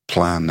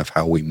plan of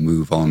how we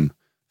move on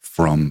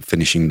from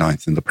finishing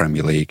 9th in the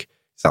Premier League.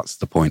 That's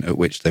the point at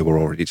which they were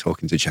already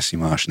talking to Jesse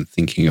Marsh and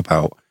thinking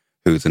about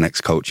who the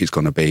next coach is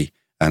going to be.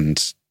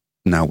 And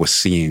now we're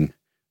seeing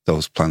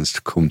those plans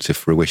to come to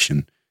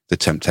fruition. The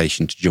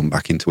temptation to jump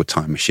back into a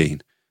time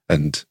machine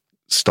and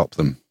stop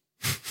them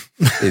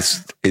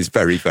is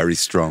very, very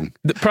strong.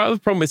 The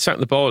problem with sat on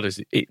the board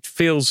is it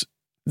feels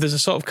there's a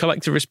sort of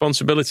collective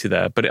responsibility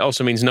there, but it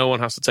also means no one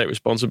has to take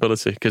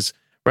responsibility, because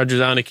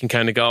Radrizzani can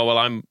kind of go, well,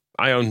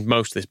 I own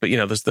most of this, but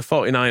there's the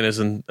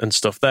 49ers and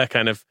stuff. They're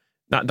kind of,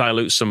 that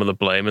dilutes some of the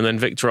blame. And then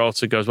Victor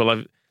Orta goes,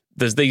 well,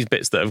 there's these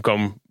bits that have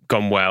gone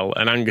well,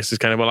 and Angus is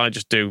kind of, well, I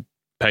just do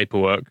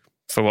paperwork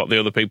for what the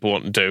other people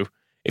want to do.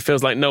 It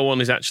feels like no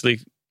one is actually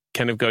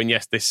kind of going,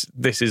 yes,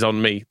 this is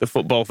on me. The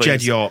football things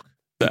Jed York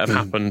that have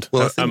happened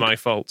are my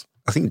fault.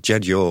 I think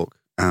Jed York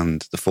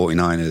and the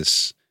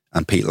 49ers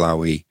and Pete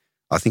Lowy,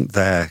 I think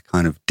they're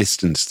kind of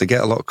distanced. They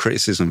get a lot of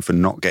criticism for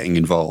not getting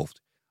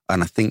involved.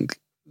 And I think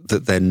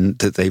that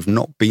they've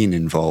not been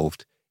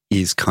involved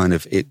is kind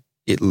of, it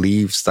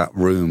leaves that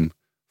room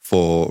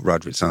for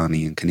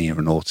Radrizzani and Kinnear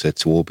and Orta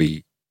to all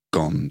be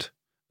gone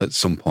at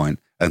some point,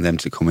 and them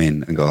to come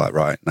in and go like,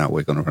 right, now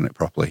we're going to run it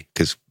properly,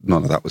 because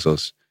none of that was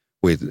us.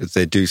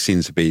 There do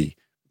seem to be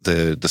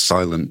the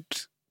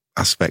silent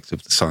aspect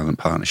of the silent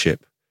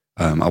partnership.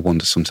 I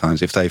wonder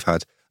sometimes if they've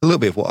had a little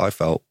bit of what I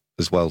felt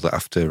as well, that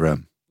after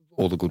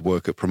all the good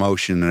work at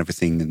promotion and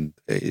everything, and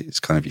it's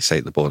kind of, you say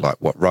at the board, like,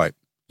 what, right,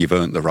 you've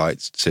earned the right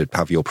to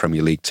have your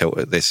Premier League tilt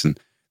at this, and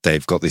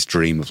they've got this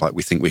dream of like,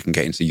 we think we can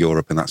get into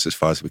Europe and that's as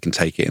far as we can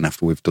take it, and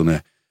after we've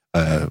done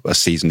a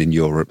season in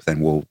Europe, then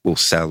we'll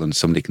sell and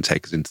somebody can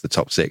take us into the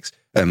top 6.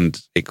 And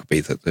it could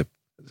be that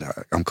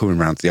I'm coming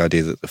around to the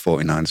idea that the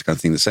 49ers kind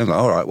of think the same, like,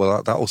 all right,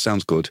 well, that all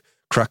sounds good,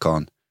 crack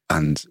on,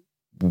 and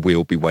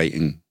we'll be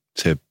waiting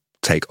to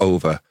take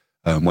over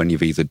when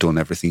you've either done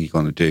everything you're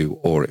going to do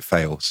or it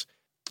fails.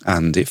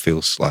 And it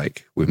feels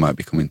like we might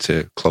be coming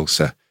to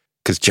closer,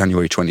 because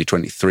January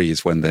 2023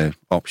 is when the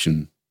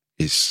option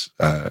ends,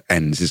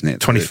 isn't it?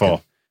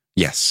 24.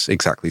 Yes,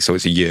 exactly. So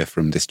it's a year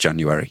from this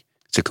January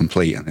to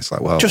complete, and it's like,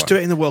 well, just do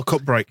it in the World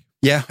Cup break.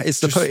 Yeah, it's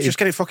just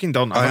get it fucking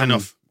done. I've had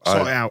enough.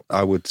 Sort it out.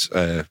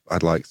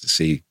 I'd like to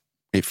see.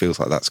 It feels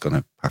like that's going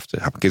to have to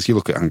happen, because you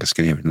look at Angus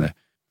Kinnear in there.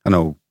 I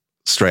know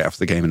straight after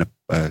the game in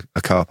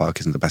a car park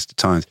isn't the best of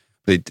times,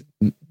 but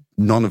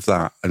none of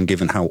that. And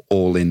given how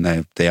all in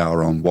they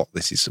are on what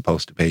this is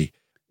supposed to be,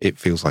 it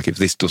feels like if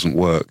this doesn't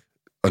work,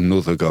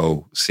 another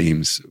go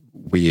seems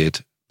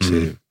weird.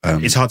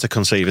 It's hard to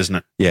conceive, isn't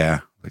it? Yeah.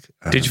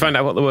 Did you find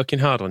out what they're working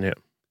hard on yet?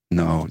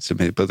 No, it's a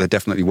bit, but they're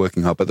definitely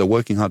working hard. But they're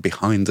working hard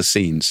behind the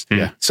scenes.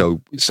 Yeah.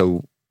 So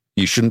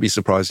you shouldn't be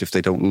surprised if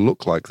they don't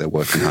look like they're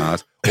working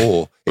hard,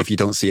 or if you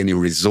don't see any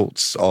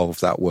results of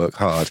that work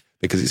hard,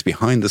 because it's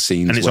behind the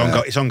scenes. And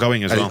it's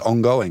ongoing as well. It's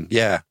ongoing,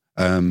 yeah.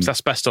 It's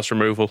asbestos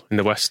removal in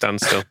the West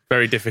Stand still.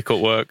 Very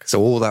difficult work. So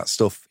all that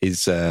stuff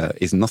is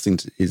nothing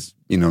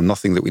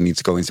nothing that we need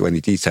to go into any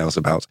details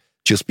about.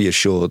 Just be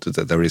assured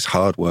that there is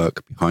hard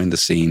work behind the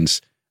scenes.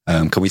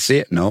 Can we see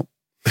it? No.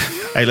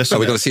 Hey, listen. Are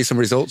we going to see some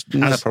results?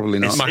 No, probably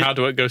not. My hard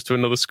work goes to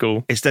another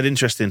school. It's dead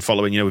interesting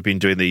following. We've been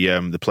doing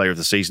the Player of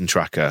the Season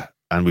tracker,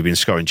 and we've been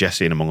scoring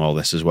Jesse in among all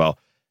this as well.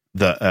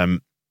 That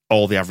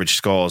all the average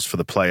scores for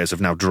the players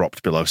have now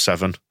dropped below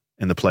 7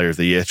 in the Player of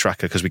the Year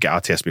tracker, because we get our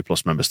TSB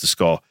Plus members to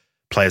score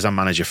players and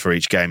manager for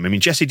each game. I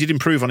mean, Jesse did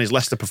improve on his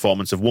Leicester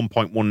performance of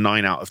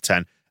 1.19 out of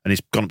 10, and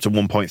he's gone up to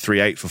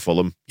 1.38 for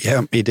Fulham.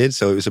 Yeah, he did.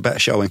 So it was a better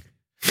showing.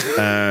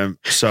 The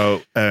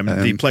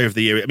Player of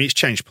the Year, I mean, it's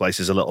changed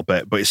places a little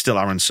bit, but it's still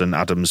Aronson,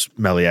 Adams,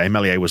 Meslier.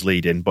 Meslier was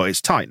leading, but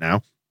it's tight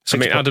now.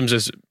 Adams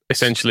has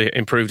essentially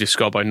improved his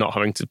score by not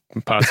having to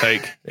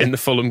partake in the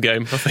Fulham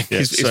game. I think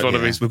he's one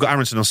of his. We've got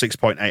Aronson on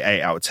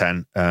 6.88 out of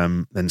 10,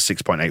 then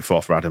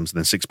 6.84 for Adams, and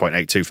then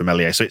 6.82 for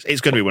Meslier. So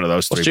it's going to be one of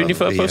those three. What's Junior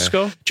Firpo's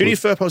score? Junior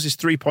Firpo's is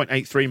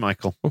 3.83,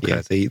 Michael.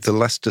 Okay. Yeah, the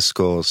Leicester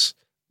scores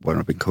won't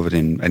have been covered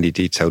in any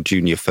detail.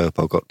 Junior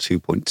Firpo got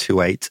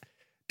 2.28.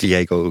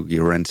 Diego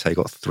Llorente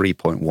got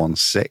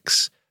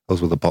 3.16.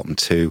 Those were the bottom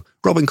two.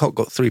 Robin Koch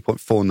got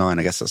 3.49.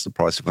 I guess that's the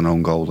price of an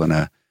own goal and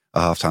a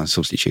half-time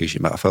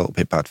substitution, but I felt a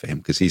bit bad for him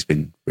because he's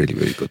been really,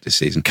 really good this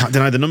season. Can't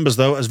deny the numbers,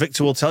 though, as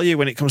Victor will tell you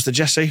when it comes to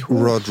Jesse.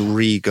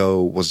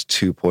 Rodrigo was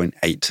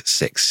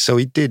 2.86. So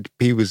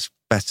he was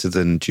better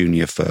than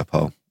Junior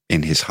Firpo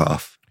in his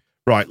half.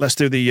 Right, let's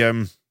do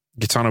the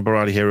Gaetano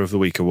Berardi Hero of the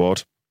Week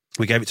award.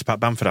 We gave it to Pat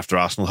Bamford after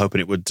Arsenal,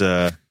 hoping it would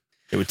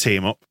tee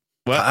him up.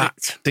 Well,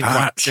 it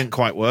didn't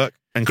quite work.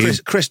 And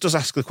Chris does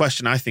ask the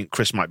question. I think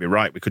Chris might be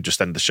right. We could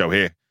just end the show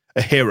here.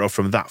 A hero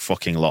from that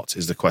fucking lot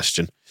is the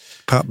question.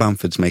 Pat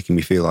Bamford's making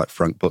me feel like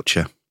Frank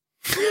Butcher.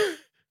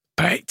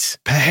 Pate.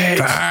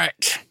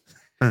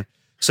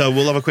 So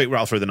we'll have a quick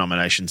rattle through the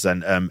nominations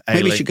then.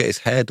 Maybe he should get his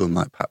hair done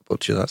like Pat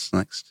Butcher. That's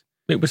next.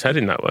 It was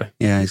heading that way.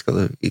 Yeah, he's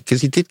got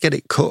because he did get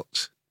it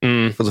cut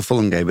for the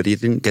Fulham game, but he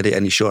didn't get it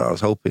any shorter. I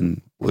was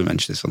hoping we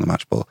mentioned this on the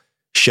match ball.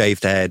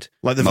 Shaved head,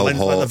 like the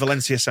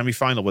Valencia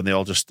semi-final when they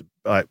all just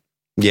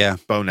Yeah.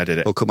 Boneheaded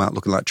it. He'll come out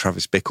looking like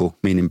Travis Bickle,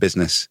 meaning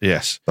business.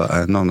 Yes.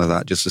 But none of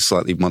that, just a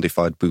slightly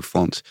modified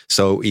Buffon.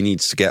 So he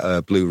needs to get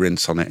a blue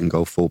rinse on it and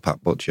go full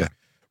Pat Butcher.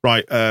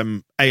 Right.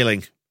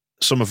 Ayling,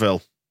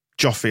 Somerville,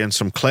 Joffrey and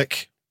some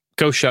click.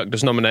 Go Shark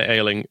does nominate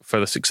Ayling for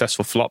the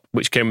successful flop,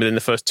 which came within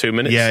the first 2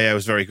 minutes. Yeah, it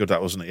was very good,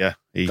 that wasn't it?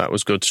 Yeah. That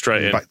was good,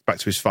 straight in. Back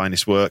to his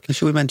finest work. And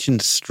should we mention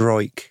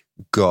Strike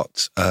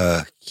got,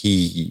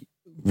 he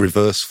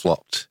reverse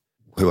flopped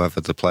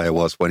whoever the player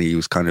was when he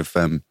was kind of,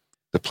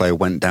 the player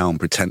went down,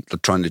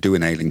 trying to do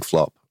an Ayling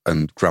flop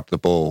and grabbed the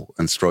ball,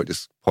 and Strike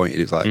just pointed,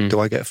 he was like, do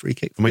I get a free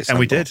kick? And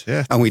we did,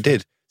 yeah. And we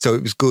did. So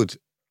it was good.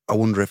 I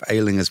wonder if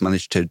Ayling has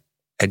managed to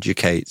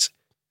educate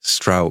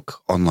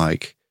Strauch on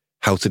like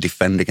how to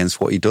defend against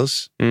what he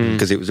does,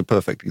 because it was a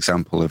perfect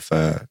example of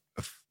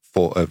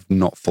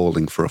not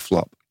falling for a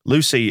flop.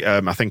 Lucy,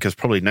 I think, has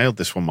probably nailed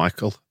this one,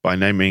 Michael, by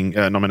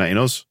nominating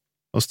us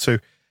two.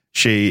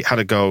 She had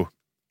a go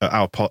at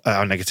our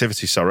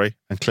negativity,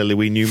 and clearly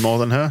we knew more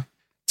than her.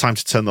 Time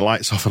to turn the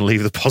lights off and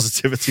leave the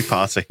positivity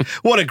party.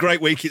 What a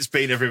great week it's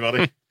been,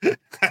 everybody.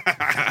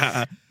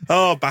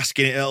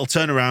 Basking it. It'll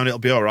turn around. It'll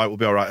be all right. We'll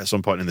be all right at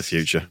some point in the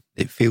future.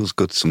 It feels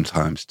good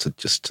sometimes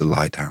to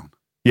lie down.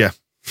 Yeah,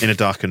 in a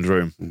darkened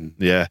room.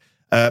 Yeah.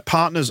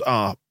 Partners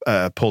are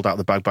pulled out of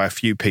the bag by a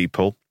few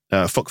people.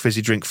 Fuck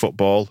Fizzy Drink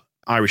Football,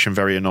 Irish and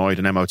Very Annoyed,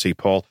 and MOT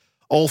Paul.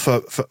 All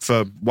for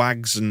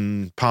wags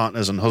and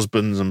partners and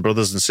husbands and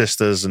brothers and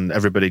sisters and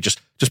everybody just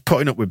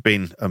putting up with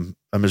being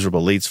a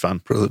miserable Leeds fan.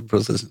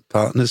 Brothers,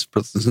 partners,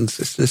 brothers and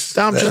sisters.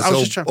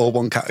 All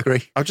one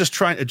category. I was just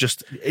trying to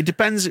it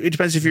depends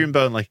if you're in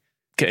Burnley.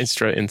 Getting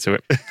straight into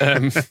it.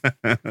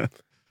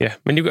 Yeah.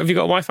 I mean, have you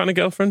got a wife and a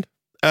girlfriend?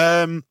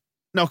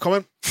 No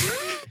comment.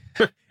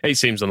 It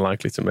seems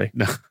unlikely to me.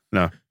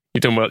 No.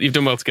 You've done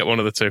well to get one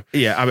of the two.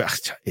 Yeah, I mean,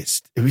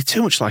 it'd be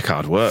too much like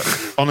hard work,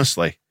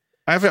 honestly.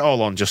 I have it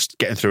all on just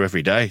getting through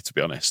every day, to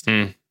be honest.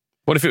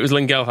 What if it was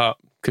Lynn Gelhardt?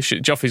 Because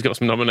Joffrey's got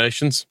some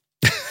nominations.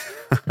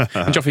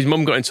 And Joffrey's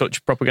mum got in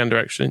touch, propaganda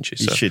extra, didn't she?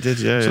 So, she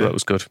did, yeah. So that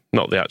was good.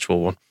 Not the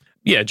actual one.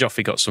 Yeah,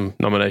 Joffrey got some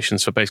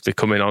nominations for basically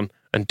coming on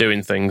and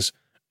doing things,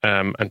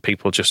 and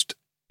people just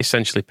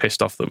essentially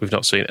pissed off that we've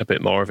not seen a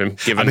bit more of him,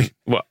 given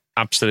what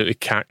absolutely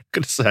cack. I'm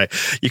going to say,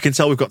 you can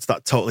tell we've got to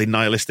that totally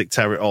nihilistic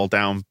tear it all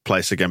down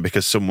place again,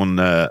 because someone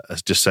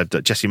has just said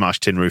that Jesse Marsh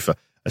Tin Roofer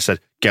has said,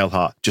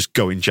 Gelhardt, just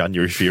go in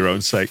January for your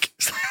own sake.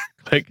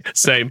 Like,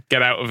 same,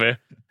 get out of here.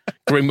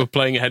 Greenwood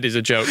playing ahead is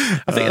a joke.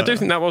 I do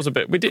think that was a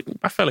bit,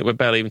 I felt like we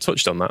barely even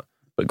touched on that,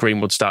 but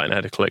Greenwood starting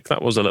ahead of Click,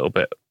 that was a little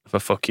bit of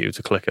a fuck you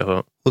to Click, I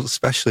thought. Well,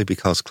 especially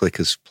because Click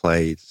has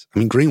played,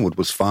 Greenwood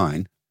was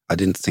fine. I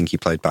didn't think he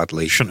played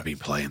badly. He shouldn't have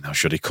been playing though,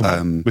 should he? Come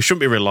on. We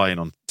shouldn't be relying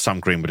on Sam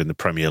Greenwood in the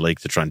Premier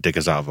League to try and dig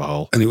us out of a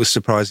hole. And it was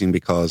surprising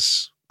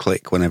because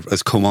Click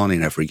has come on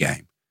in every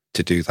game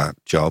to do that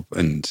job,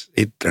 and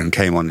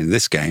came on in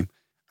this game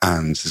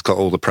and has got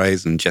all the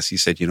praise. And Jesse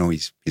said,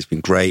 he's been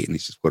great, and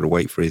he's just got to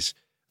wait for his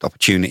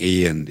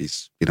opportunity, and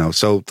he's,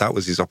 so that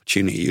was his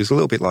opportunity. It was a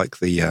little bit like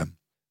the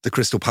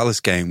Crystal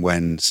Palace game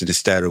when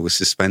Sinistero was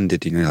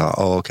suspended, and you're like,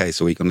 oh, okay,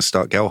 so we're going to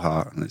start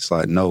Gelhardt, and it's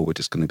like, no, we're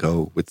just going to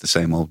go with the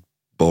same old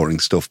boring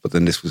stuff. But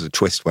then this was a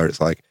twist where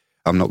it's like,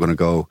 I'm not going to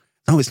go.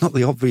 No, it's not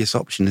the obvious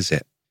option, is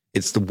it?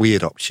 It's the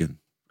weird option.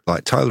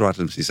 Like, Tyler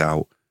Adams is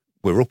out.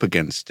 We're up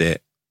against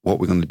it. What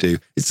we're going to do.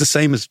 It's the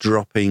same as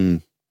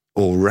dropping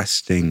or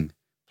resting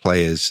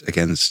players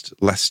against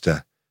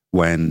Leicester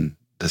when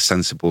the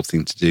sensible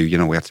thing to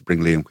do, we had to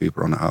bring Liam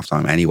Cooper on at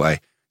halftime anyway.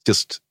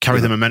 Just carry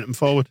the momentum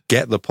forward.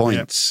 Get the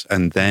points,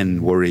 and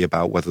then worry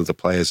about whether the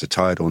players are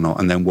tired or not,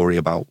 and then worry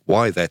about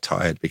why they're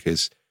tired,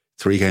 because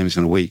 3 games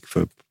in a week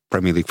for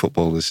Premier League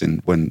footballers,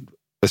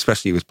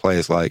 especially with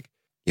players like,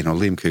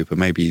 Liam Cooper,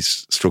 maybe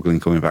he's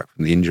struggling coming back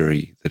from the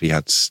injury that he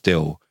had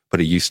still, but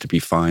he used to be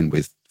fine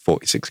with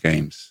 46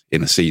 games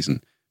in a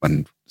season,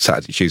 and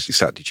Saturday,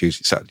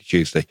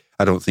 Tuesday.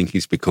 I don't think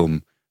he's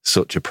become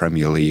such a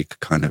Premier League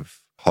kind of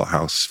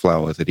hothouse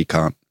flower that he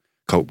can't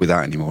cope with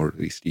that anymore. At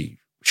least he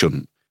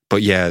shouldn't.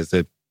 But and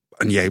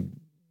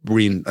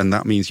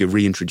that means you're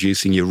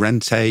reintroducing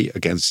Llorente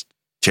against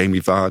Jamie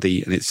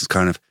Vardy, and it's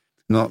kind of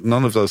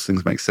none of those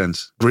things make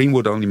sense.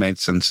 Greenwood only made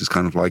sense as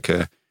kind of like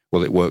it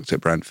worked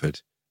at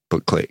Brentford,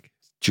 but Click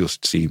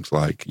just seems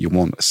like you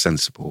want a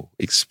sensible,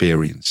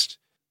 experienced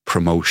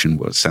promotion.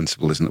 Well,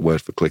 sensible isn't the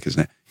word for Click,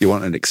 isn't it? You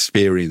want an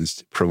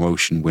experienced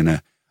promotion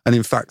winner. And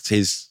in fact,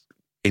 his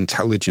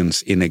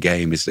intelligence in a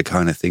game is the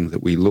kind of thing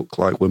that we look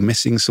like we're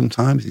missing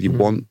sometimes. You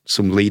want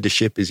some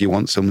leadership, you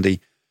want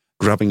somebody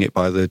grabbing it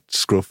by the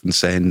scruff and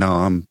saying, no,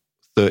 I'm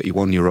a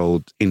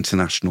 31-year-old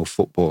international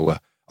footballer.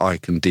 I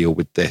can deal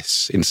with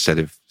this, instead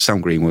of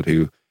Sam Greenwood,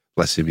 who,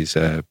 bless him,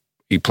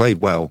 he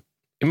played well.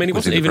 I mean, he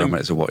wasn't even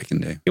of what he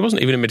can do. He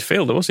wasn't even a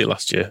midfielder, was he,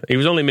 last year? He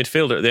was only a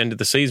midfielder at the end of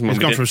the season. He's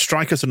gone from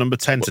striker to number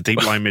 10 to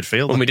deep line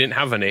midfielder. When we didn't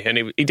have any,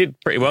 and he did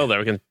pretty well there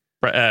against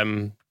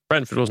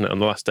Brentford, wasn't it? On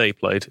the last day he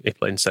played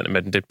in centre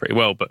mid and did pretty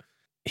well, but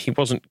he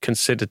wasn't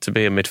considered to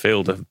be a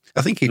midfielder.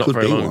 I think he could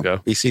be one.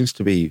 Ago. He seems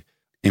to be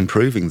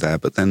improving there,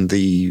 but then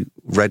the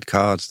red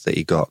cards that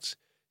he got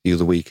the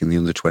other week in the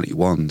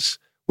under-21s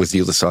was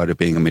the other side of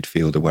being a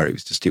midfielder, where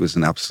it was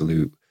an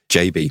absolute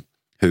JB,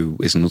 who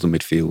is another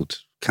midfield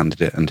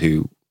candidate and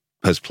who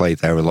has played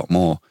there a lot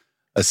more.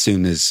 As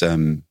soon as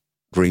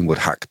Greenwood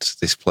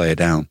hacked this player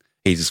down,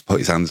 he just put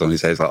his hands on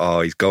his head, like,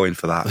 oh, he's going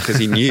for that, because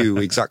he knew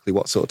exactly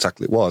what sort of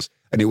tackle it was.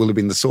 And it will have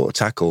been the sort of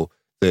tackle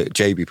that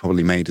JB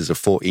probably made as a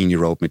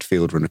 14-year-old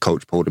midfielder, and a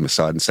coach pulled him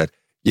aside and said,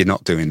 you're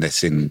not doing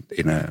this in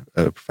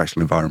a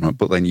professional environment.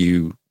 But then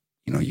you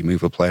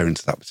move a player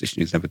into that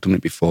position who's never done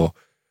it before,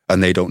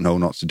 and they don't know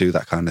not to do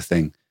that kind of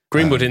thing.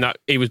 Greenwood, in that,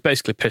 he was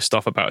basically pissed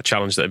off about a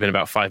challenge that had been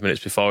about 5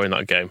 minutes before in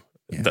that game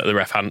that the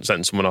ref hadn't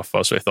sent someone off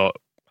for, so he thought,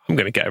 I'm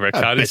going to get a red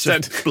card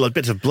instead. A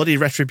bit of bloody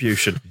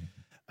retribution.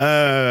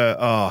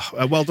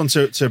 Well done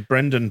to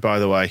Brendan, by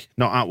the way.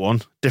 Not that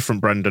one. Different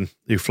Brendan,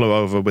 who flew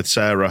over with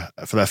Sarah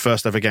for their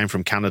first ever game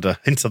from Canada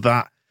into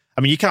that.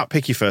 I mean, you can't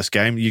pick your first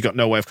game. You got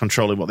no way of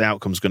controlling what the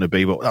outcome's going to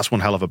be, but that's one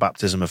hell of a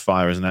baptism of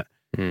fire, isn't it?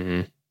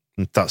 Mm-hmm.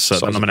 And that's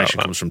the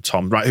nomination comes from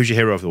Tom. Right, who's your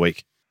hero of the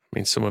week? I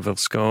mean, Somerville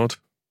scored.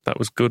 That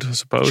was good, I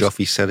suppose.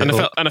 Joffy said it.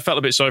 And I felt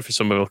a bit sorry for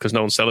Somerville because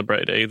no one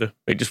celebrated it either.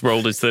 He just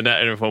rolled into the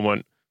net and everyone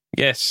went,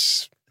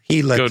 yes.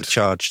 He led the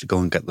charge to go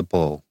and get the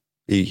ball.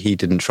 He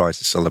didn't try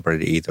to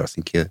celebrate it either, I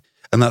think.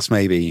 And that's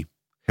maybe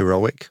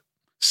heroic,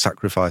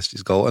 sacrificed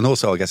his goal. And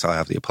also, I guess I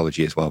have the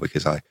apology as well,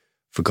 because I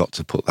forgot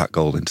to put that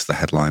goal into the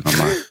headline on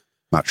my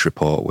match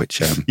report,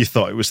 which... you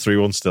thought it was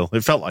 3-1 still.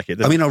 It felt like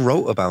it, I mean, I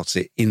wrote about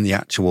it in the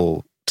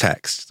actual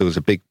text. There was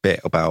a big bit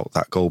about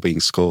that goal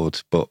being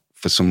scored, but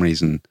for some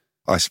reason,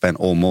 I spent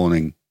all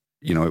morning,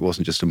 it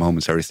wasn't just a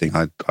momentary thing.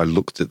 I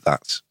looked at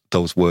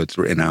those words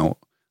written out,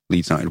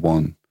 Leeds United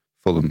 1,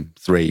 Fulham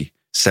 3,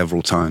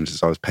 several times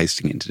as I was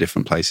pasting it into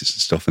different places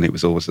and stuff, and it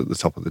was always at the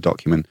top of the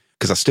document,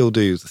 because I still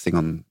do the thing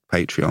on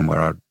Patreon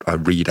where I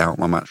read out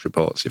my match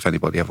reports if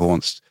anybody ever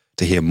wants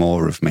to hear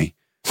more of me,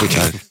 which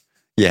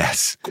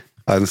yes,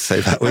 I'll say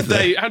that with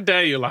how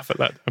dare you laugh at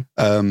that?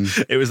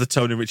 It was the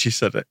tone in which you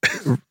said it.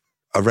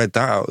 I read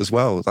that out as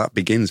well. That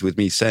begins with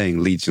me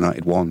saying Leeds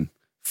United 1,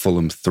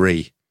 Fulham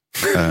 3,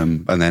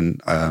 and then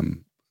I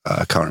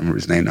can't remember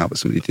his name now, but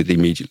somebody did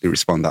immediately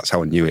respond. That's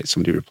how I knew it.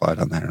 Somebody replied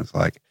on there, and I was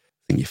like, I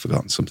think you've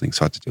forgotten something,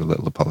 so I had to do a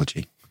little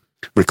apology.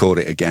 Record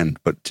it again,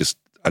 but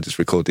I just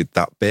recorded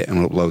that bit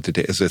and uploaded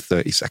it as a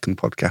 30-second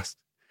podcast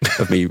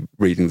of me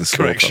reading the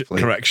score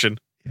properly. Correction.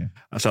 Yeah.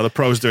 That's how the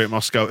pros do it,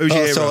 Moscow. Who's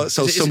your hero?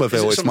 So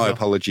Somerville, it's my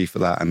apology for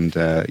that. And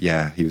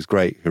he was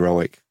great,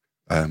 heroic,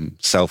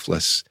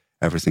 selfless,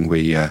 everything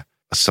we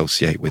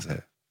associate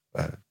with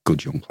a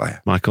good young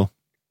player. Michael?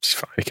 It's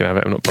fine, you can have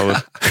it, I'm not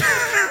bothered.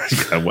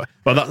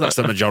 Well, that's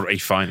the majority.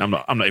 Fine. I'm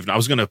not even. I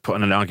was going to put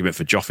in an argument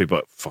for Joffy,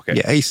 but fuck it.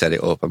 Yeah, he set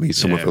it up. I mean,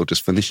 Somerville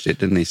just finished it,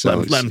 didn't he? So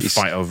let him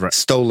fight over it.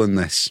 Stolen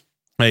this.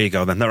 There you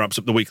go. Then that wraps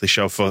up the weekly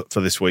show for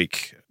this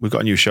week. We've got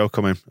a new show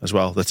coming as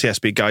well. The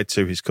TSB Guide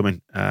 2 is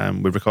coming.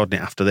 We're recording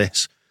it after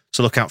this,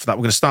 so look out for that.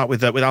 We're going to start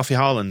with Alfie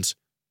Haaland.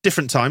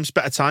 Different times,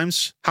 better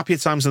times, happier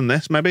times than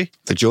this, maybe.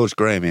 The George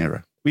Graham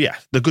era. Yeah,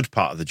 the good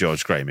part of the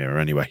George Graham era.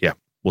 Anyway, yeah.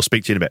 We'll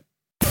speak to you in a bit.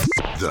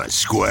 The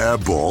Square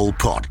Ball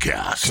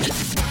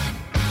Podcast.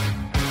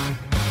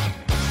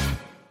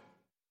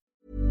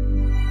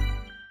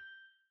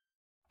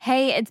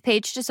 Hey, it's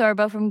Paige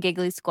DeSorbo from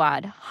Giggly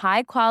Squad.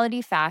 High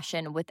quality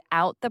fashion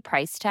without the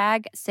price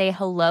tag. Say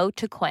hello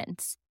to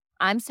Quince.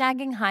 I'm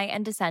snagging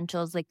high-end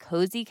essentials like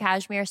cozy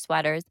cashmere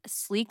sweaters,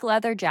 sleek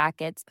leather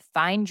jackets,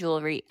 fine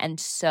jewelry, and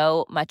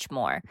so much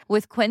more.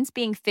 With Quince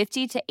being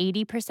 50 to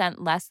 80%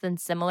 less than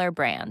similar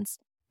brands.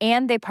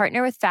 And they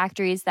partner with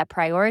factories that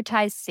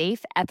prioritize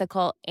safe,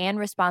 ethical, and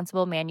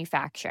responsible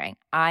manufacturing.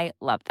 I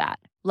love that.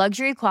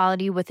 Luxury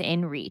quality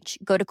within reach.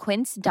 Go to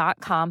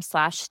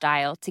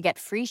quince.com/style to get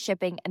free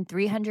shipping and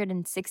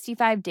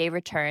 365-day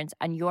returns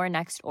on your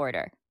next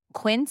order.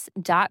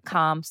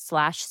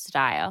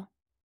 Quince.com/style.